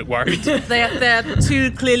 Start to look worried. They're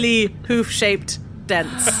two clearly hoof-shaped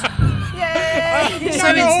dents. Yay!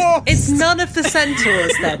 So it's none of the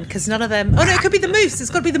centaurs then, because none of them. Oh no, it could be the moose.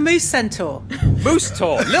 It's got to be the moose centaur. Moose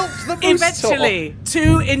Tor. Lilt the Moose Eventually,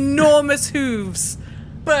 two enormous hooves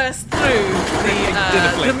burst through the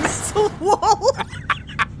metal wall,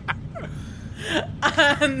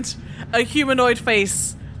 and a humanoid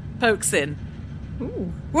face pokes in.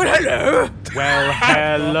 Ooh. Well, hello. Well,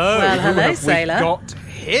 hello. Well, hello, Who have sailor. we got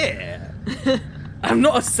here? I'm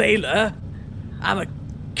not a sailor. I'm a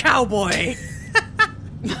cowboy.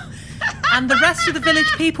 And the rest of the village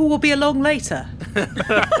people will be along later.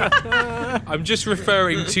 I'm just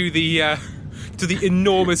referring to the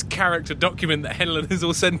enormous character document that Helen has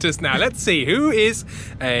all sent us now. Let's see, who is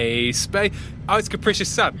a space... Oh, it's Capricious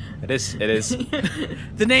Sun. It is.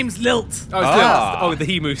 The name's Lilt. Oh, it's Lilt. Oh, the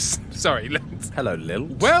he-moose. Sorry, Lilt. Hello,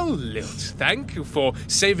 Lilt. Well, Lilt, thank you for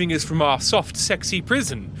saving us from our soft, sexy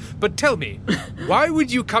prison. But tell me, why would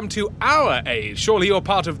you come to our aid? Surely you're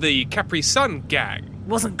part of the Capri Sun gang.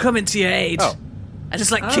 Wasn't coming to your aid. Oh. I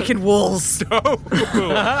just like kicking walls. Oh.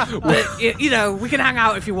 You know, we can hang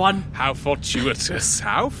out if you want. How fortuitous.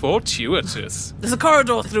 How fortuitous. There's a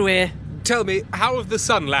corridor through here. Tell me, how have the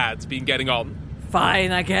Sun lads been getting on?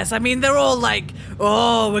 Fine, I guess. I mean, they're all like,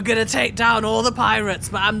 oh, we're gonna take down all the pirates,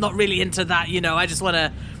 but I'm not really into that, you know. I just want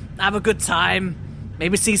to have a good time,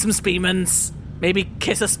 maybe see some spearmans, maybe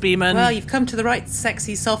kiss a spearman. Well, you've come to the right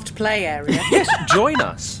sexy soft play area. Yes, join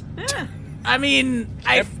us. I mean,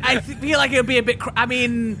 I feel like it would be a bit...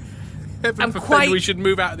 Heaven I'm forbid quite... we should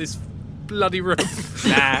move out of this bloody room.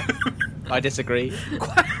 Nah, I disagree.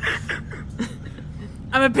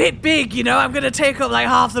 I'm a bit big, you know. I'm going to take up like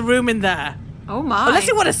half the room in there. Oh my. Unless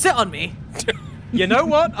you want to sit on me. You know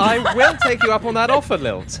what? I will take you up on that offer,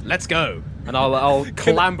 Lilt. Let's go. And I'll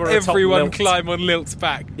clamber atop Everyone Lilt. climb on Lilt's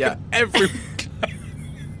back. Yeah. Everyone.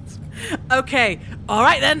 Okay, all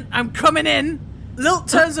right then. I'm coming in. Lilt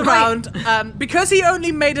turns around. Because he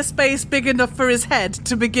only made a space big enough for his head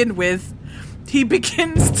to begin with, he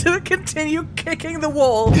begins to continue kicking the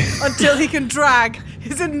wall until he can drag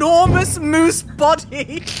his enormous moose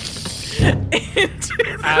body into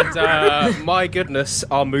the room. My goodness,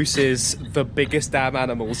 our mooses, the biggest damn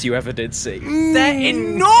animals you ever did see. They're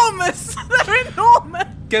enormous. They're enormous.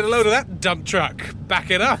 Get a load of that dump truck.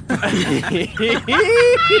 Back it up.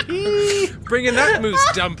 Bring in that moose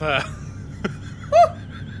dumper.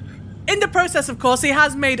 In the process, of course, he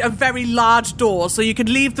has made a very large door, so you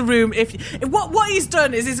can leave the room if what he's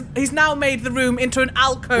done is he's now made the room into an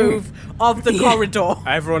alcove of the corridor.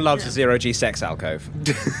 Everyone loves a zero-G sex alcove.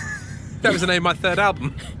 That was the name of my third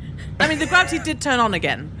album. I mean, the gravity did turn on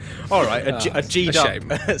again. All right, a G'd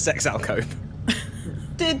shame. up sex alcove.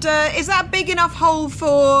 Is that a big enough hole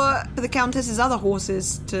for the Countess's other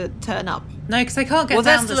horses to turn up? No, because they can't get Well,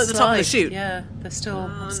 they're down still the at the top of the slide. chute. Yeah, they're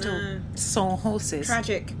still sore horses.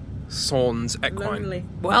 Tragic. Sans equine. Lonely.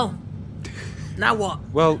 Well, now what?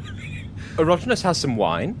 Well, Erogenous has some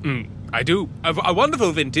wine. I do. A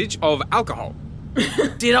wonderful vintage of alcohol.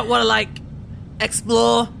 Do you not want to like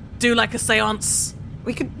explore, do like a séance?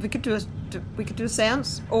 We could do a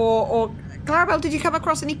séance. Or Clarabelle, did you come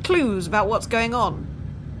across any clues about what's going on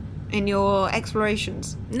in your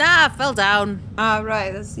explorations? Nah, I fell down. Ah,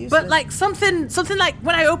 right, that's useless. But like something like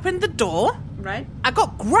when I opened the door, right, I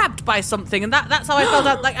got grabbed by something, and that's how I fell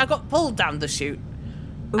down. Like I got pulled down the chute.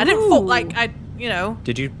 I didn't fall. Like you know.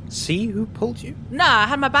 Did you see who pulled you? Nah, I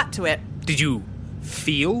had my back to it. Did you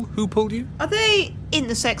feel who pulled you? Are they in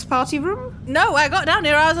the sex party room? No, I got down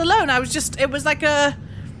here. I was alone. It was like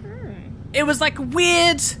a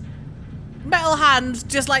weird metal hand,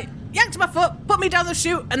 just like yanked my foot, put me down the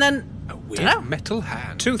chute, and then A weird metal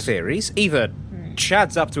hand. Two theories. Either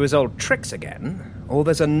Chad's up to his old tricks again, or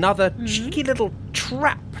there's another cheeky little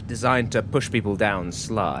trap designed to push people down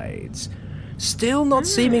slides. Still not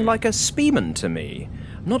seeming like a spearman to me.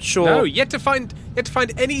 I'm not sure. No, yet to find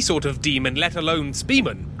any sort of demon, let alone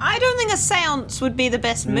spearman. I don't think a séance would be the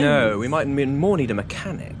best move. No, we might more need a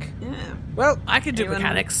mechanic. Yeah. Well, I can do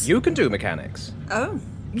mechanics. You can do mechanics. Oh.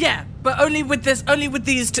 Yeah, but only with these,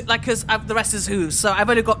 like, because the rest is hooves, so I've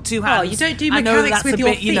only got two hands. Oh, you don't do I know mechanics that's with a your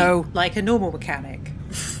bit, feet, you know. like a normal mechanic.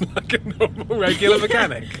 Like a normal, regular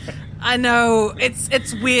mechanic. I know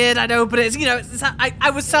it's weird. I know, but it's I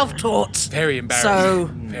was self-taught. Very embarrassing. So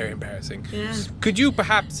very embarrassing. Yeah. Could you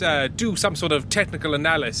perhaps do some sort of technical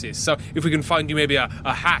analysis? So if we can find you maybe a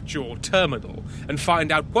hatch or terminal and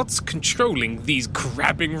find out what's controlling these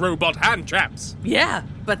grabbing robot hand traps. Yeah,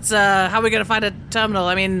 but how are we going to find a terminal?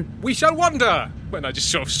 I mean, we shall wonder. When I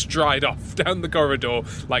just sort of stride off down the corridor,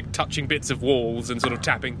 like touching bits of walls and sort of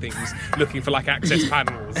tapping things, looking for like access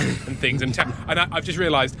panels and things. And I've just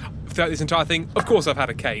realised throughout this entire thing, of course I've had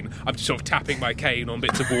a cane. I'm just sort of tapping my cane on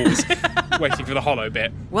bits of walls, waiting for the hollow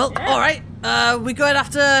bit. Well, all right. We going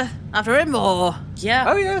after him or?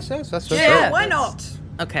 Yeah. Oh yes, that's for Yeah. sure. Why not?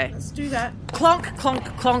 Okay. Let's do that. Clonk, clonk,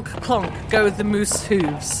 clonk, clonk. Go the moose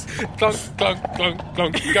hooves. Clonk, clonk, clonk,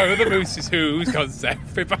 clonk. Go the moose's hooves, because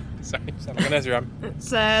everybody... Sorry, sound like an Ezra.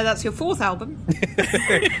 That's your 4th album.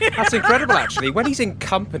 That's incredible, actually. When he's in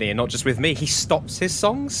company and not just with me, he stops his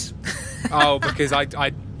songs. Oh, because I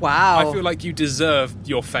Wow. I feel like you deserved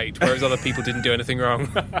your fate, whereas other people didn't do anything wrong.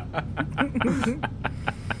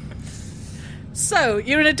 So,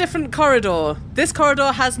 you're in a different corridor. This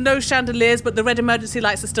corridor has no chandeliers, but the red emergency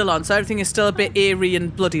lights are still on, so everything is still a bit eerie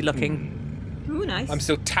and bloody looking. Ooh, nice. I'm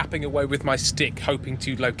still tapping away with my stick, hoping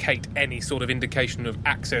to locate any sort of indication of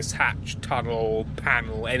access hatch, tunnel,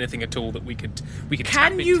 panel, anything at all that we could tap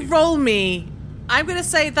Can into. you roll me? I'm going to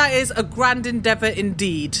say that is a grand endeavour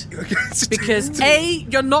indeed. Because A,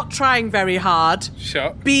 you're not trying very hard.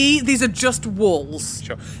 Sure. B, these are just walls.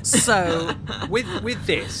 Sure. So... with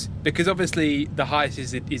this, because obviously the highest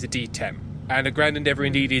is a D10, and a grand endeavour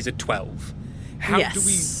indeed is a 12. How Yes. do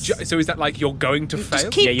we... so is that like you're going to fail?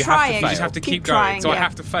 keep Yeah, you trying. have to You fail. just have to keep trying, going, so I yeah.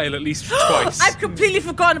 have to fail at least twice. I've completely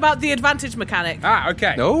forgotten about the advantage mechanic. Ah,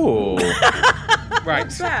 okay. Oh. Right.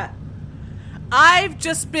 What's that? I've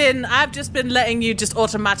just been letting you just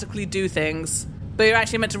automatically do things, but you're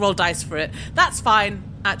actually meant to roll dice for it. That's fine,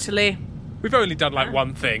 actually. We've only done like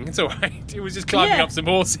one thing. It's all right. It was just climbing Yeah. up some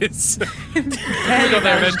horses. We got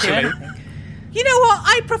there eventually. You know what?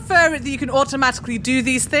 I prefer it that you can automatically do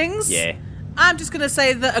these things. Yeah. I'm just going to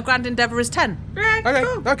say that a grand endeavour is 10.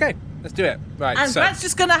 Okay. Let's do it. Right. And so Grant's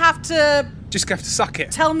just going to have to just have to suck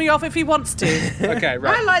it. tell me off if he wants to. Okay.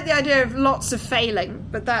 Right. I like the idea of lots of failing,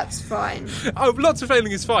 but that's fine. Oh, lots of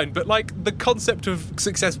failing is fine, but like the concept of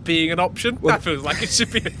success being an option, that feels like it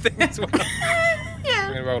should be a thing as well. Yeah.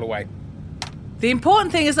 I'm gonna roll away. The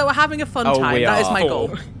important thing is that we're having a fun time. we That is are. my 4.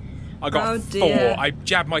 goal. I got Oh, 4. dear. I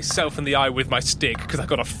jabbed myself in the eye with my stick because I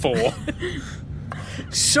got a 4.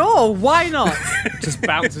 Sure, why not? Just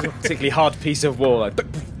bounces off a particularly hard piece of wall. Like,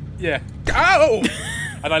 Yeah. Ow!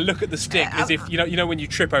 And I look at the stick as if you know when you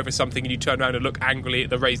trip over something and you turn around and look angrily at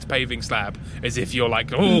the raised paving slab, as if you're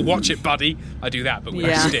like, "Oh, watch it, buddy." I do that, but with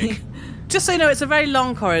Yeah. a stick. Just so you know, it's a very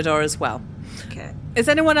long corridor as well. Okay. Is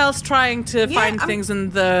anyone else trying to find I'm things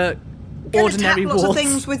in the Gonna ordinary tap lots walls? of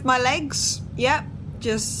things with my legs. Yep.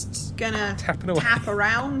 Just gonna Tapping away. tap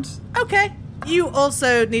around. Okay. You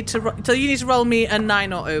also need to... So you need to roll me a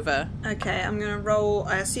 9 or over. Okay, I'm gonna roll.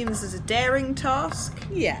 I assume this is a daring task.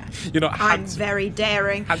 Yeah. You're not I'm handsome. very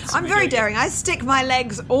daring. Handsome, I'm very you're doing daring. I stick my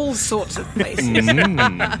legs all sorts of places.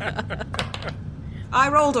 I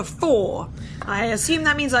rolled a 4. I assume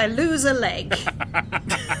that means I lose a leg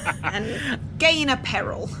and gain a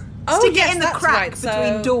peril. Stick it in the crack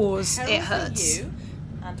between doors. It hurts.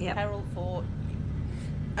 And Yep. peril for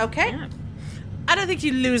you. Okay. I don't think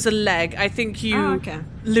you lose a leg. I think you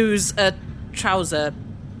lose a trouser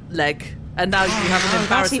leg. And now you have an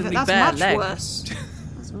embarrassingly that's bare much leg. worse.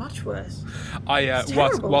 That's much worse. I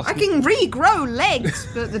Terrible. whilst I can regrow legs,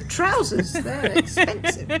 but the trousers, they're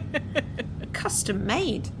expensive. Custom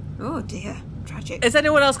made. Oh dear. Tragic. Is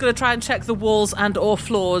anyone else going to try and check the walls and or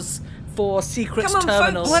floors for secret Come on,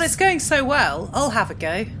 terminals? folks. Well, it's going so well. I'll have a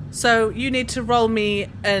go. So you need to roll me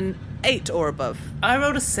an 8 or above. I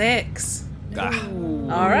rolled a 6.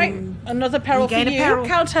 All right. Another peril You for gain a you. peril.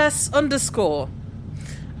 Countess _.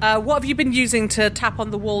 What have you been using to tap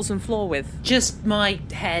on the walls and floor with? Just my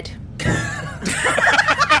head.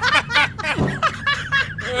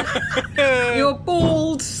 Your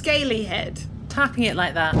bald, scaly head. Tapping it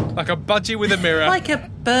like that. like a budgie with a mirror. Like a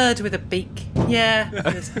bird with a beak. Yeah,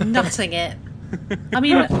 just nutting it. I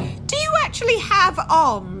mean, Do you actually have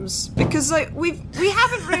arms? Because we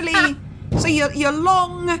haven't really. So you're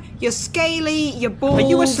long, you're scaly, you're bald. Are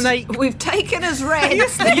you a snake? We've taken as red.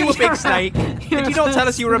 Are you a big snake? Did you not tell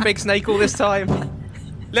us you were a big snake all this time?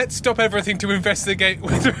 Let's stop everything to investigate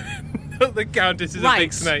whether the Countess is a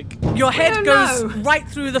big snake. Your head don't goes know. right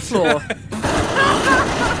through the floor.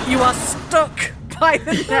 You are stuck by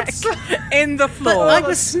the neck in the but floor. I'm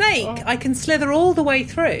a snake. I can slither all the way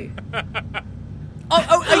through.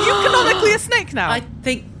 Oh, are you canonically a snake now? I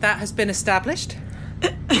think that has been established.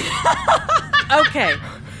 Okay.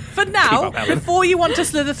 For now, before you want to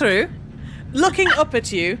slither through, looking up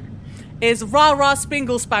at you is Rara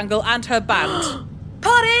Spingle Spangle and her band.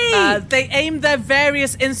 Party! They aim their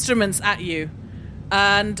various instruments at you.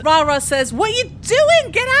 And Rara says, "What are you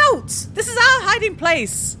doing? Get out! This is our hiding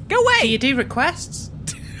place. Go away." Do you do requests?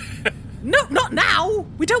 No, not now.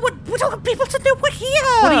 We don't want people to know we're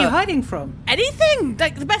here. What are you hiding from? Anything.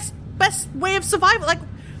 Like the best way of survival. Like,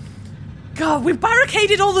 God, we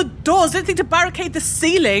barricaded all the doors. Didn't think to barricade the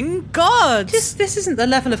ceiling. God. This isn't the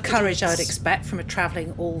level of courage I would expect from a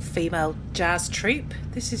travelling all-female jazz troupe.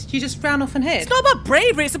 You just ran off and hid. It's not about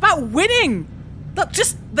bravery. It's about winning. Look,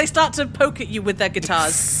 they start to poke at you with their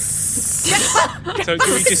guitars. So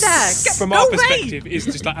do we just, from our perspective, is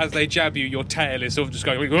just like as they jab you, your tail is sort of just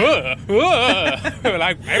going, whoa, whoa.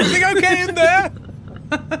 Like, everything okay in there?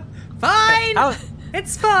 Fine.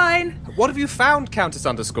 It's fine. What have you found, Countess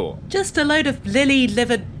Underscore? Just a load of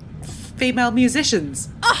lily-livered female musicians.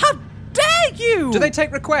 Oh, how dare you! Do they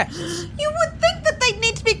take requests? You would think that they'd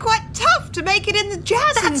need to be quite tough to make it in the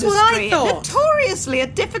jazz industry. That's what I thought. Notoriously a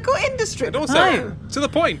difficult industry. And also, to the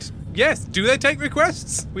point, yes, do they take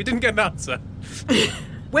requests? We didn't get an answer.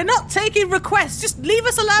 We're not taking requests. Just leave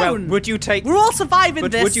us alone. Well, would you take... We're all surviving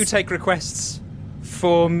but this. Would you take requests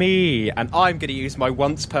for me? And I'm going to use my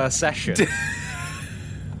once per session.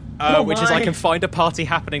 Which is I can find a party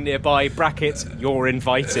happening nearby, brackets, you're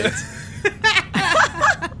invited.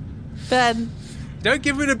 Ben. Don't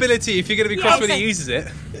give him an ability if you're going to be cross when he uses it.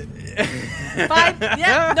 Fine.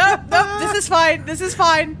 Yeah, no, this is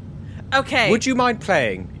fine. Okay. Would you mind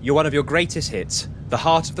playing one of your greatest hits, The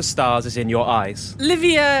Heart of the Stars is in Your Eyes?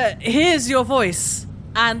 Livia hears your voice,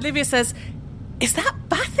 and Livia says, "Is that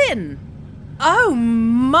Bathin? Oh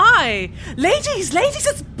my! Ladies,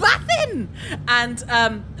 it's Bathin!"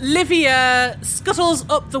 And Livia scuttles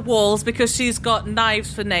up the walls because she's got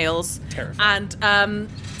knives for nails. Terrifying. And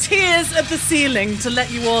tears at the ceiling to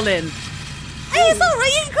let you all in. Hey, it's all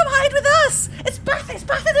right, you can come hide with us! It's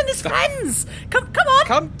Bathin and his friends! Come on!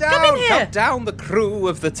 Come down! Come in here! Come down, the crew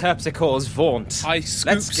of the Terpsichore's vaunt. I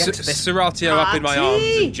scoop Seratio up in my arms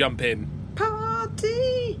and jump in.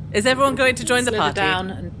 Party! Is everyone going to join the party? Down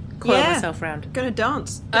and coil myself round. Gonna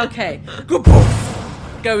dance. Okay.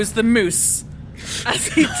 Goes the moose as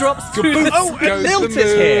he drops through the... Oh, and Milt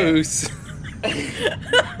is here!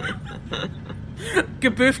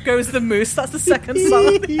 Gaboof goes the moose. That's the second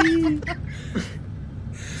song.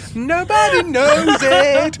 Nobody knows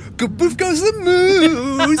it. Gaboof goes the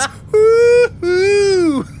moose.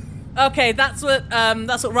 Woo-hoo. Okay, that's what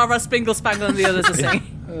Rara Spingle Spangle and the others are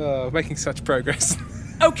singing. Oh, making such progress.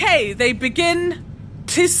 Okay, they begin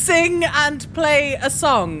to sing and play a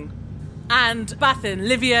song. And Bathin,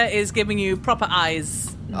 Livia is giving you proper eyes.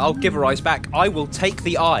 I'll give her eyes back. I will take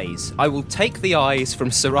the eyes. I will take the eyes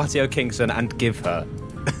from Seratio Kingston and give her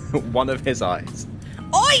one of his eyes.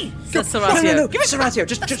 Oi! Says Seratio. No. Give it Seratio.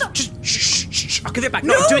 Just shh. I'll give it back.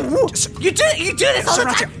 No, do it. You do this all the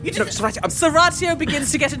time. Seratio. Seratio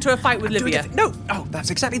begins to get into a fight with Livia. No. Oh, that's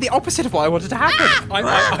exactly the opposite of what I wanted to happen.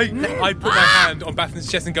 I put my hand on Bathin's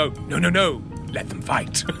chest and go, no. Let them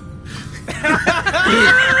fight.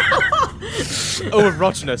 Oh,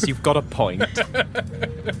 Erogenous, you've got a point.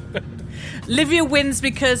 Livia wins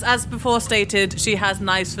because, as before stated, she has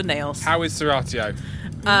knives for nails. How is Seratio?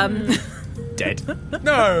 Dead.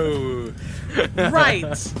 No.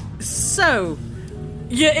 Right. So,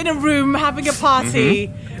 you're in a room having a party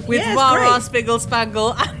with Rara Spiggle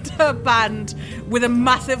Spangle and her band with a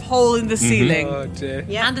massive hole in the ceiling. Oh dear.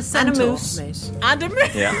 Yeah. And a centaur. And a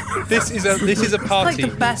moose. Yeah. This is a party,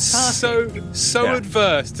 like the best party. so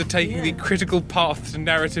adverse to taking the critical path to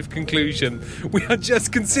narrative conclusion. We are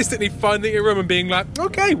just consistently finding a room and being like,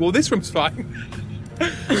 okay, well this room's fine.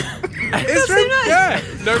 This room, yeah,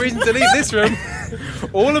 no reason to leave this room.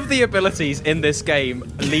 All of the abilities in this game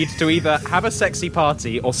lead to either have a sexy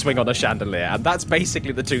party or swing on a chandelier, and that's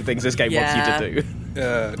basically the two things this game wants you to do.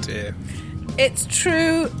 Oh dear. It's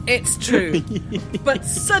true. But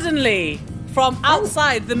suddenly, from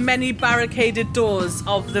outside the many barricaded doors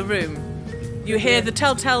of the room, you hear the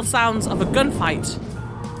telltale sounds of a gunfight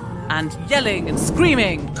and yelling and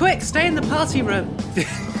screaming. Quick, stay in the party room.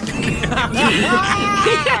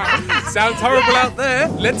 Sounds horrible out there.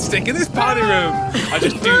 Let's stick in this party room.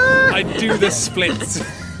 I do the splits.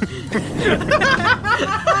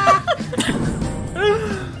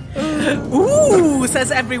 Ooh,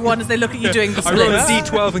 says everyone as they look at you doing the I roll a splits.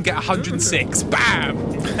 d12 and get 106. Bam!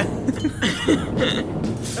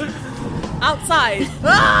 Outside.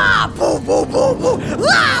 Ah! Boom, boom, boom, boom.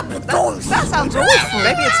 Ah! Boom. That sounds awful.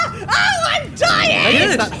 Maybe it's... Oh, I'm dying! Maybe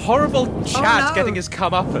it's that horrible Chad no. getting his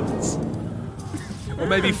comeuppance. Or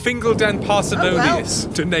maybe Fingaldan Parsimonious,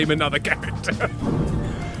 to name another character.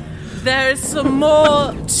 There's some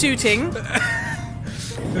more shooting.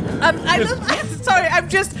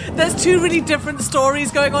 There's two really different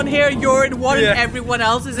stories going on here. You're in one and everyone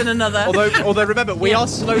else is in another. Although remember, we are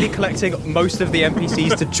slowly collecting most of the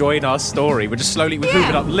NPCs to join our story. We're just slowly, we've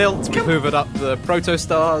hoovered up Lilt, we've hoovered up the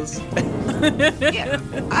Protostars.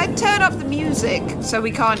 I turn up the music so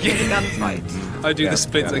we can't hear the gunfight. I do the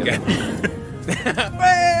splits again.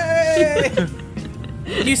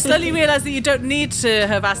 You slowly realise that you don't need to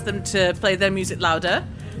have asked them to play their music louder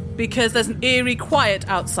because there's an eerie quiet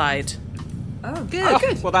outside. Oh, good.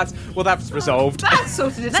 Good. Well, that's resolved. That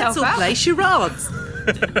sorted itself out. Let's all play charades.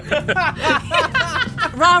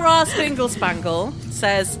 Rara Spingle Spangle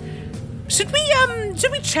says, Should we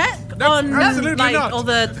check on absolutely like not. all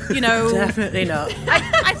the Definitely not.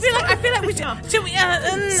 I feel like we should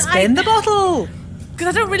we Spin the bottle.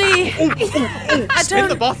 because I don't really Spin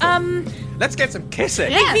the bottle. Let's get some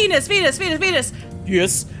kissing. Hey, Venus.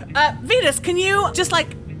 Yes. Venus, can you just like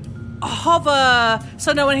hover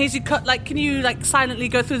so no one hears you cut? Like, can you like silently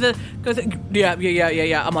go through? Yeah.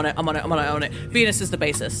 I'm on it. Venus is the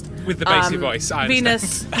bassist With the bassy voice. I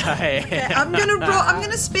Venus. I'm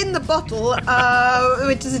gonna spin the bottle,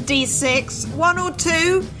 which is a D6. 1 or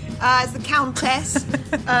 2 is the Countess.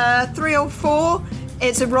 3 or 4,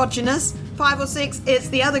 it's Erogenous. 5 or 6, it's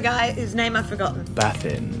the other guy whose name I've forgotten.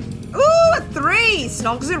 Baffin. Ooh, a 3!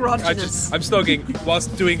 Snogs Erogenous. I'm snogging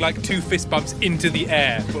whilst doing like 2 fist bumps into the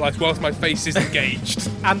air, but like whilst my face is engaged.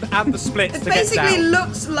 and the splits It to get basically down.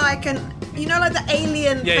 looks like like the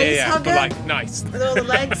alien face hugger? But like, nice. With all the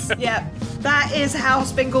legs? Yeah. That is how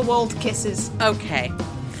Spinglewald kisses. Okay.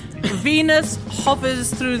 Venus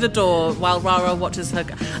hovers through the door while Rara watches her.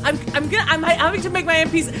 I'm having to make my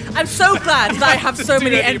NPCs. I'm so glad that I have so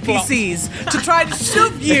many NPCs to try to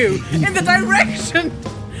shove you in the direction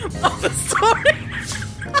of the story.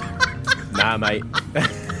 Nah, mate.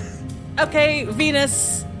 Okay,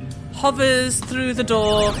 Venus hovers through the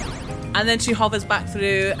door, and then she hovers back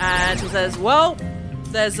through, and she says, "Well,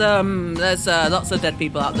 there's lots of dead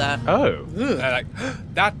people out there." Oh, Like,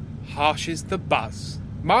 that harshes the buzz.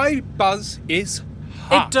 My buzz is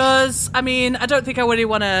harsh. It does. I mean, I don't think I really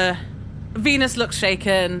want to. Venus looks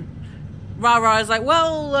shaken. Rara is like,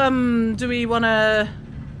 well, do we want to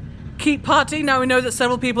keep partying now we know that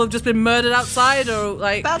several people have just been murdered outside? Or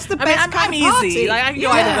like, That's the I best mean, kind I'm of easy. party. Like, I can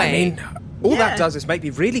go Yeah. either way. I mean, all that does is make me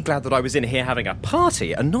really glad that I was in here having a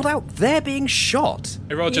party and not out there being shot.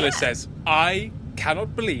 Erogenous says, I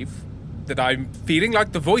cannot believe that I'm feeling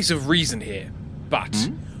like the voice of reason here, but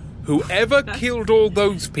whoever killed all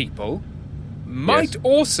those people might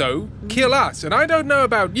also kill us. And I don't know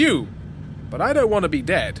about you, but I don't want to be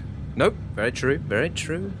dead. Nope, very true, very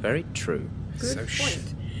true, very true. Good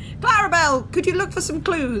point. Clarabelle, could you look for some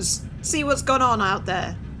clues? See what's gone on out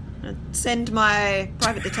there? Send my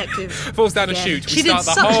private detective. Falls down a again. chute. She We did start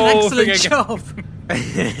the such an whole thing excellent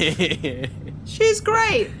again. job. She's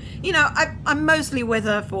great. You know, I'm mostly with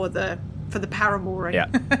her for the paramoring. Yeah,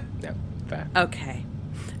 fair. Okay.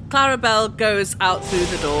 Clarabelle goes out through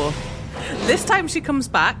the door. This time she comes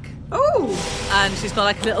back. Oh! And she's got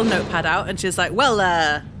like a little notepad out, and she's like, well,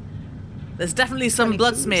 there's definitely some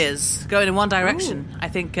blood smears going in one direction. I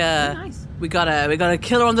think nice. we gotta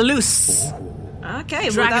kill her on the loose. Okay,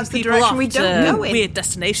 well, Dragging that's the people direction off we don't to go in. weird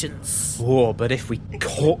destinations. Oh, but if we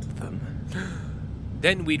caught them,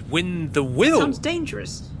 Then we'd win the will. Sounds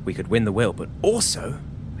dangerous. we could win the will, but also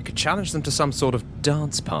we could challenge them to some sort of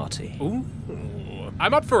dance party. Ooh.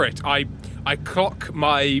 I'm up for it. I clock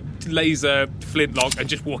my laser flintlock and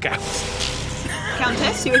just walk out.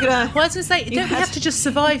 Countess, you were gonna... Well, I was going to say, don't we have to just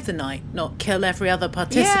survive the night, not kill every other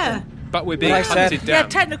participant? But we're being Like I said- hunted Yeah, down.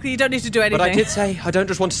 technically you don't need to do anything. But I did say I don't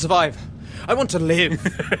just want to survive. I want to live.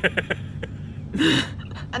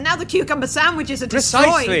 And now the cucumber sandwiches are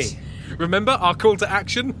destroyed. Precisely. Remember our call to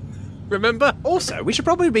action? Remember? Also, we should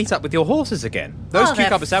probably meet up with your horses again. Those Oh, they're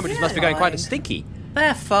cucumber sandwiches must be going quite fine. stinky.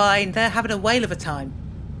 They're fine. They're having a whale of a time,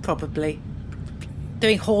 probably.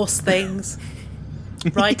 Doing horse things.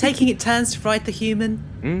 Right, taking it turns to ride the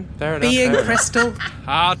human. Fair enough. Being fair enough. Crystal.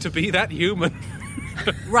 Hard to be that human.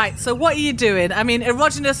 Right, so what are you doing? I mean,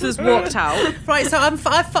 Erogenous has walked out. Right, so I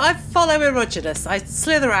follow Erogenous. I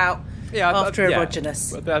slither out after yeah.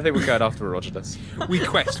 Erogenous. I think we're going after Erogenous. We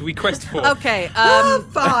quest for. Okay,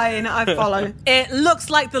 Fine, I follow. it looks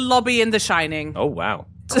like the lobby in The Shining. Oh, wow.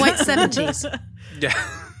 Quite 70s. Yeah.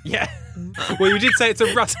 Yeah. Well, you did say it's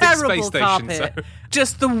a rustic Terrible space station, carpet. so...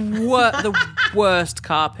 Just the worst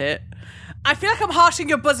carpet. I feel like I'm harshing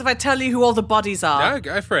your buzz if I tell you who all the bodies are. No,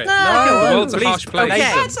 go for it. No, the world's a harsh place. Okay.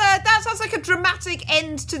 That sounds like a dramatic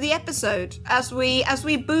end to the episode. As we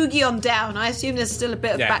boogie on down, I assume there's still a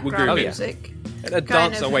bit of background music.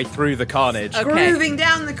 Dance our way through the carnage. Grooving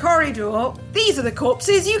down the corridor. These are the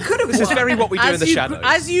corpses you could have This is very what we do in the shadows.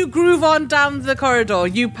 As you groove on down the corridor,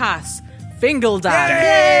 you pass Fingledan,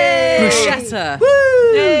 Bruschetta,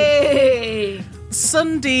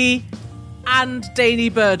 Sunday, and Danny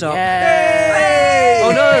Burdock.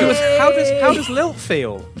 Oh no! How does Lilt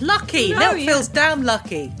feel? Lucky. Lilt feels damn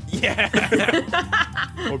lucky. Yeah.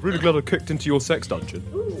 I'm really glad I kicked into your sex dungeon.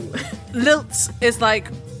 Lilt is like,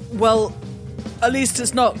 well, at least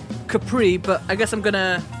it's not Capri, but I guess I'm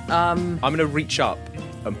gonna reach up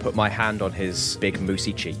and put my hand on his big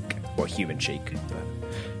moosey cheek, or human cheek.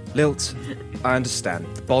 Lilt, I understand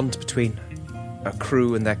the bond between a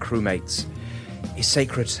crew and their crewmates is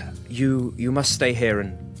sacred. You must stay here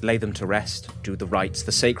and lay them to rest, do the rites,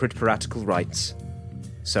 the sacred piratical rites.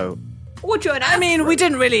 So, Or join I mean, we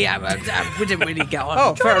didn't really get on.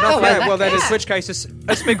 Oh, fair enough. Well, then, in which case,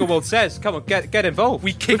 as Fingerwald says, come on, get involved.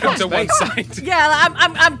 We kick them to one side. Yeah,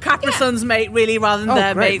 I'm Caprisun's mate, really, rather than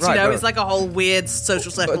their mates. Right, It's like a whole weird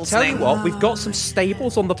social circle But tell thing. you what, we've got some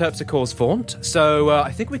stables on the Terpsichore's Font, so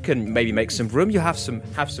I think we can maybe make some room. You have some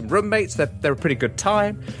roommates. They're a pretty good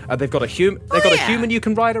time. They've got a human. A human you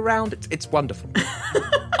can ride around. It's wonderful.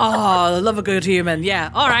 Oh, I love a good human.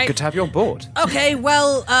 Yeah. All right. Good to have you on board. Okay.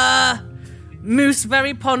 Well, Moose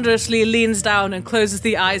very ponderously leans down and closes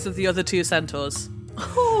the eyes of the other two centaurs.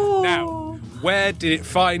 Now, where did it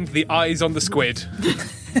find the eyes on the squid?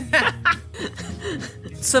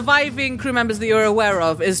 Surviving crew members that you're aware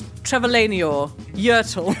of is Trevelanior,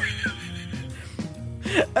 Yertle,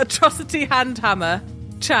 Atrocity Handhammer,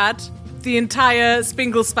 Chad, the entire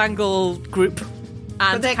Spingle Spangle group,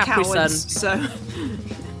 and they're Caprisun. cowards, so...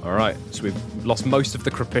 All right, so we've lost most of the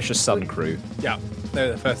Propitious Sun crew. Yeah,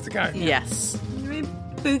 they're the first to go. Yes. We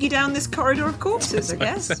boogie down this corridor of corpses, I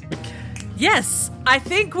guess. Yes, I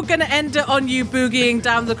think we're going to end it on you boogieing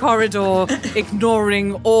down the corridor,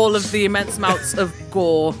 ignoring all of the immense amounts of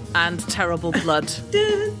gore and terrible blood. For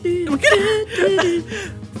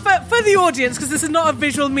the audience, because this is not a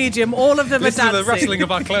visual medium, all of them Listen are dancing. to the rustling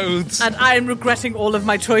of our clothes. And I am regretting all of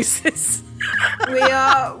my choices. We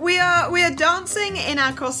are dancing in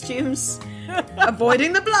our costumes,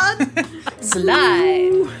 avoiding the blood.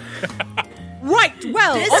 Slide. Right,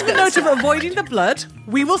 well, on the note of avoiding the blood,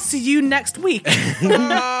 we will see you next week.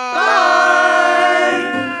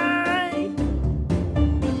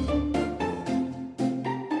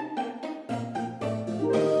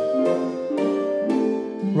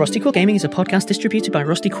 Rusty Quill Gaming is a podcast distributed by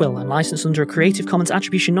Rusty Quill and licensed under a Creative Commons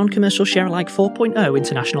Attribution Non-Commercial Share-alike 4.0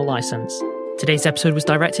 international license. Today's episode was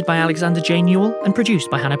directed by Alexander J. Newell and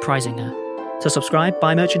produced by Hannah Preisinger. To subscribe,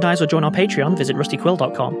 buy merchandise or join our Patreon, visit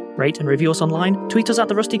rustyquill.com. Rate and review us online, tweet us at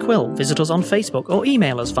The Rusty Quill, visit us on Facebook or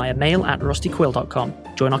email us via mail@rustyquill.com.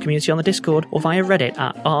 Join our community on the Discord or via Reddit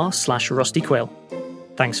at r/rustyquill.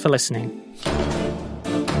 Thanks for listening.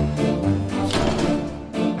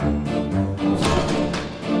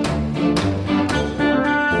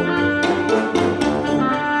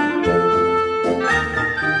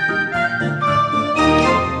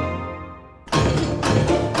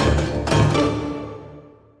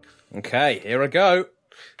 Okay, here I go.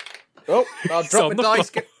 Oh, I'll drop the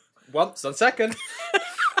dice. Once, on second.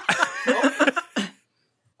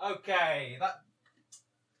 Okay,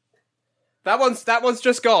 that one's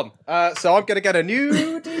just gone. So I'm going to get a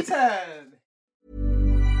new D10.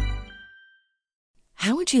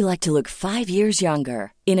 How would you like to look 5 years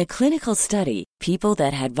younger? In a clinical study, people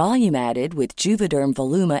that had volume added with Juvederm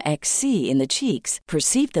Voluma XC in the cheeks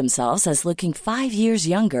perceived themselves as looking 5 years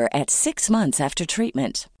younger at 6 months after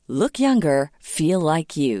treatment. Look younger, feel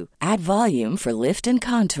like you. Add volume for lift and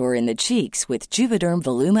contour in the cheeks with Juvederm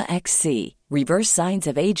Voluma XC. Reverse signs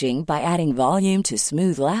of aging by adding volume to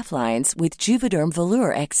smooth laugh lines with Juvederm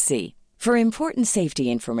Volure XC. For important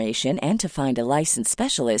safety information and to find a licensed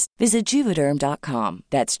specialist, visit Juvederm.com.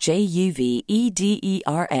 That's JUVEDERM.com.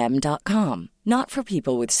 Not for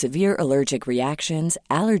people with severe allergic reactions,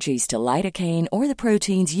 allergies to lidocaine, or the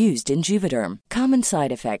proteins used in Juvederm. Common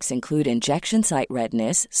side effects include injection site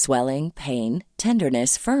redness, swelling, pain,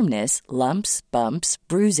 tenderness, firmness, lumps, bumps,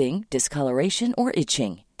 bruising, discoloration, or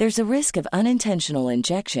itching. There's a risk of unintentional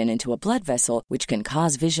injection into a blood vessel, which can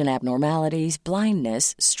cause vision abnormalities,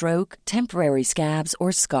 blindness, stroke, temporary scabs,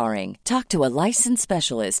 or scarring. Talk to a licensed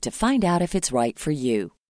specialist to find out if it's right for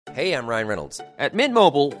you. Hey, I'm Ryan Reynolds. At Mint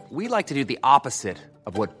Mobile, we like to do the opposite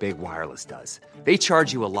of what Big Wireless does. They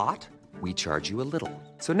charge you a lot, we charge you a little.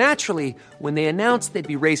 So naturally, when they announced they'd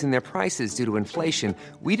be raising their prices due to inflation,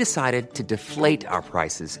 we decided to deflate our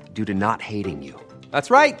prices due to not hating you.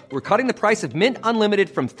 That's right. We're cutting the price of Mint Unlimited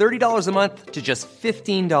from $30 a month to just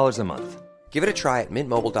 $15 a month. Give it a try at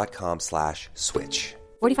mintmobile.com/switch.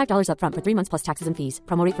 $45 up front for 3 months plus taxes and fees.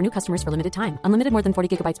 Promo rate for new customers for limited time. Unlimited more than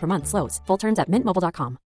 40 gigabytes per month. Slows full terms at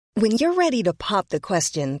mintmobile.com. When you're ready to pop the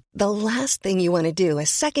question, the last thing you want to do is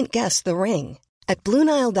second-guess the ring. At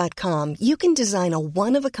BlueNile.com, you can design a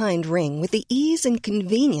one-of-a-kind ring with the ease and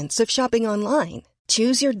convenience of shopping online.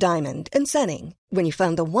 Choose your diamond and setting. When you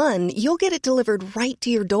find the one, you'll get it delivered right to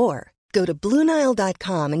your door. Go to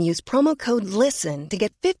BlueNile.com and use promo code LISTEN to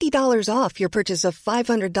get $50 off your purchase of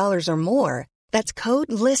 $500 or more. That's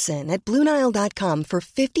code LISTEN at BlueNile.com for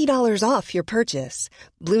 $50 off your purchase.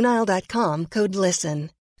 BlueNile.com, code LISTEN.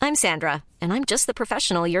 I'm Sandra, and I'm just the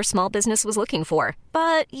professional your small business was looking for.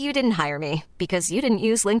 But you didn't hire me because you didn't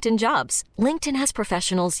use LinkedIn Jobs. LinkedIn has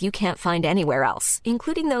professionals you can't find anywhere else,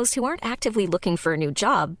 including those who aren't actively looking for a new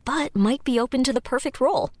job, but might be open to the perfect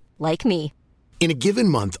role, like me. In a given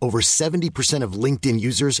month, over 70% of LinkedIn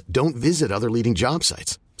users don't visit other leading job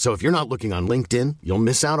sites. So if you're not looking on LinkedIn, you'll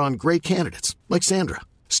miss out on great candidates like Sandra.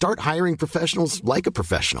 Start hiring professionals like a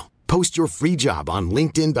professional. Post your free job on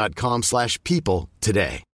linkedin.com/people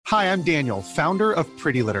today. Hi, I'm Daniel, founder of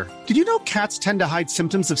Pretty Litter. Did you know cats tend to hide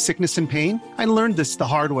symptoms of sickness and pain? I learned this the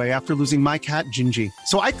hard way after losing my cat, Gingy.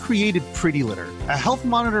 So I created Pretty Litter, a health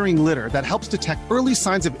monitoring litter that helps detect early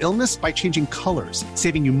signs of illness by changing colors,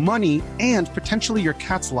 saving you money and potentially your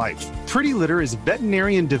cat's life. Pretty Litter is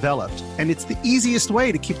veterinarian developed, and it's the easiest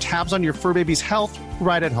way to keep tabs on your fur baby's health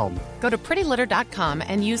right at home. Go to prettylitter.com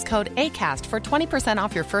and use code ACAST for 20%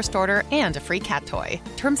 off your first order and a free cat toy.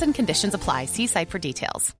 Terms and conditions apply. See site for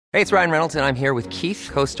details. Hey, it's Ryan Reynolds, and I'm here with Keith,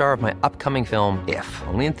 co-star of my upcoming film, If,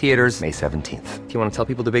 only in theaters May 17th. Do you want to tell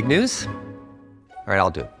people the big news? All right,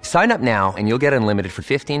 I'll do it. Sign up now and you'll get unlimited for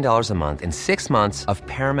 $15 a month and 6 months of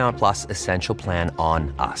Paramount Plus Essential Plan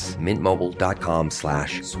on us.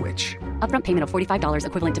 mintmobile.com/switch. Upfront payment of $45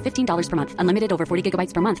 equivalent to $15 per month. Unlimited over 40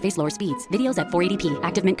 gigabytes per month. Face lower speeds. Videos at 480p.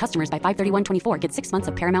 Active Mint customers by 531.24 get 6 months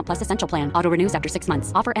of Paramount Plus Essential Plan. Auto renews after 6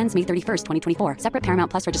 months. Offer ends May 31st, 2024. Separate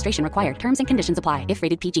Paramount Plus registration required. Terms and conditions apply if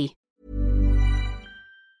rated PG.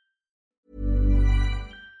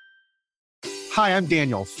 Hi, I'm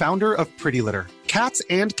Daniel, founder of Pretty Litter. Cats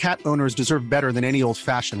and cat owners deserve better than any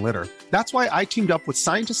old-fashioned litter. That's why I teamed up with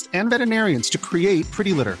scientists and veterinarians to create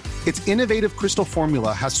Pretty Litter. Its innovative crystal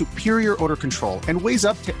formula has superior odor control and weighs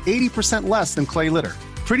up to 80% less than clay litter.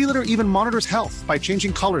 Pretty Litter even monitors health by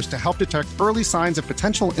changing colors to help detect early signs of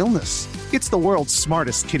potential illness. It's the world's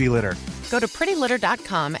smartest kitty litter. Go to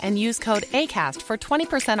prettylitter.com and use code ACAST for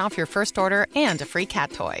 20% off your first order and a free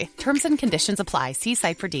cat toy. Terms and conditions apply. See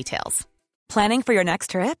site for details. Planning for your next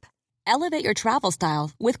trip? Elevate your travel style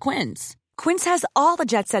with Quince. Quince has all the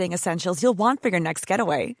jet-setting essentials you'll want for your next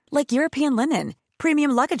getaway, like European linen, premium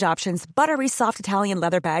luggage options, buttery soft Italian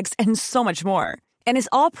leather bags, and so much more. And is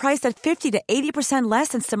all priced at 50 to 80% less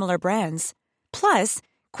than similar brands. Plus,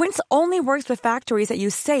 Quince only works with factories that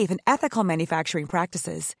use safe and ethical manufacturing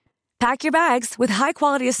practices. Pack your bags with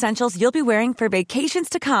high-quality essentials you'll be wearing for vacations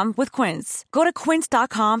to come with Quince. Go to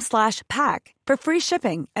quince.com/pack for free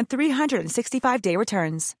shipping and 365-day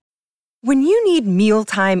returns. When you need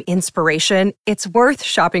mealtime inspiration, it's worth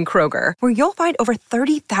shopping Kroger, where you'll find over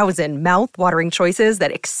 30,000 mouth-watering choices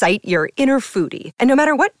that excite your inner foodie. And no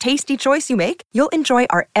matter what tasty choice you make, you'll enjoy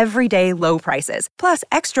our everyday low prices, plus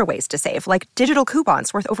extra ways to save, like digital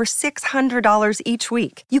coupons worth over $600 each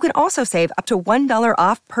week. You can also save up to $1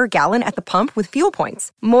 off per gallon at the pump with fuel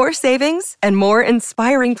points. More savings and more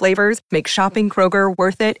inspiring flavors make shopping Kroger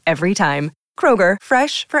worth it every time. Kroger,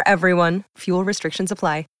 fresh for everyone. Fuel restrictions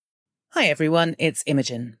apply. Hi everyone, it's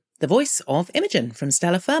Imogen, the voice of Imogen from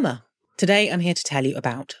Stella Firma. Today I'm here to tell you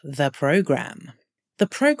about The Programme. The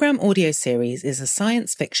Programme audio series is a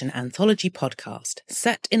science fiction anthology podcast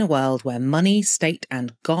set in a world where money, state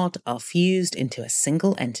and God are fused into a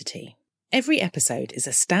single entity. Every episode is a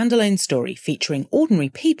standalone story featuring ordinary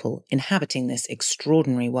people inhabiting this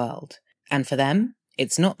extraordinary world. And for them,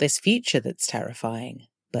 it's not this future that's terrifying,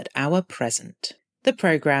 but our present. The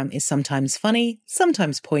programme is sometimes funny,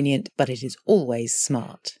 sometimes poignant, but it is always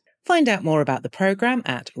smart. Find out more about the programme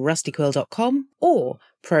at rustyquill.com or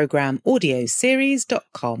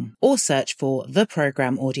programmeaudioseries.com, or search for The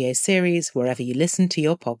Programme Audio Series wherever you listen to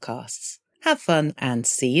your podcasts. Have fun and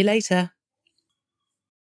see you later.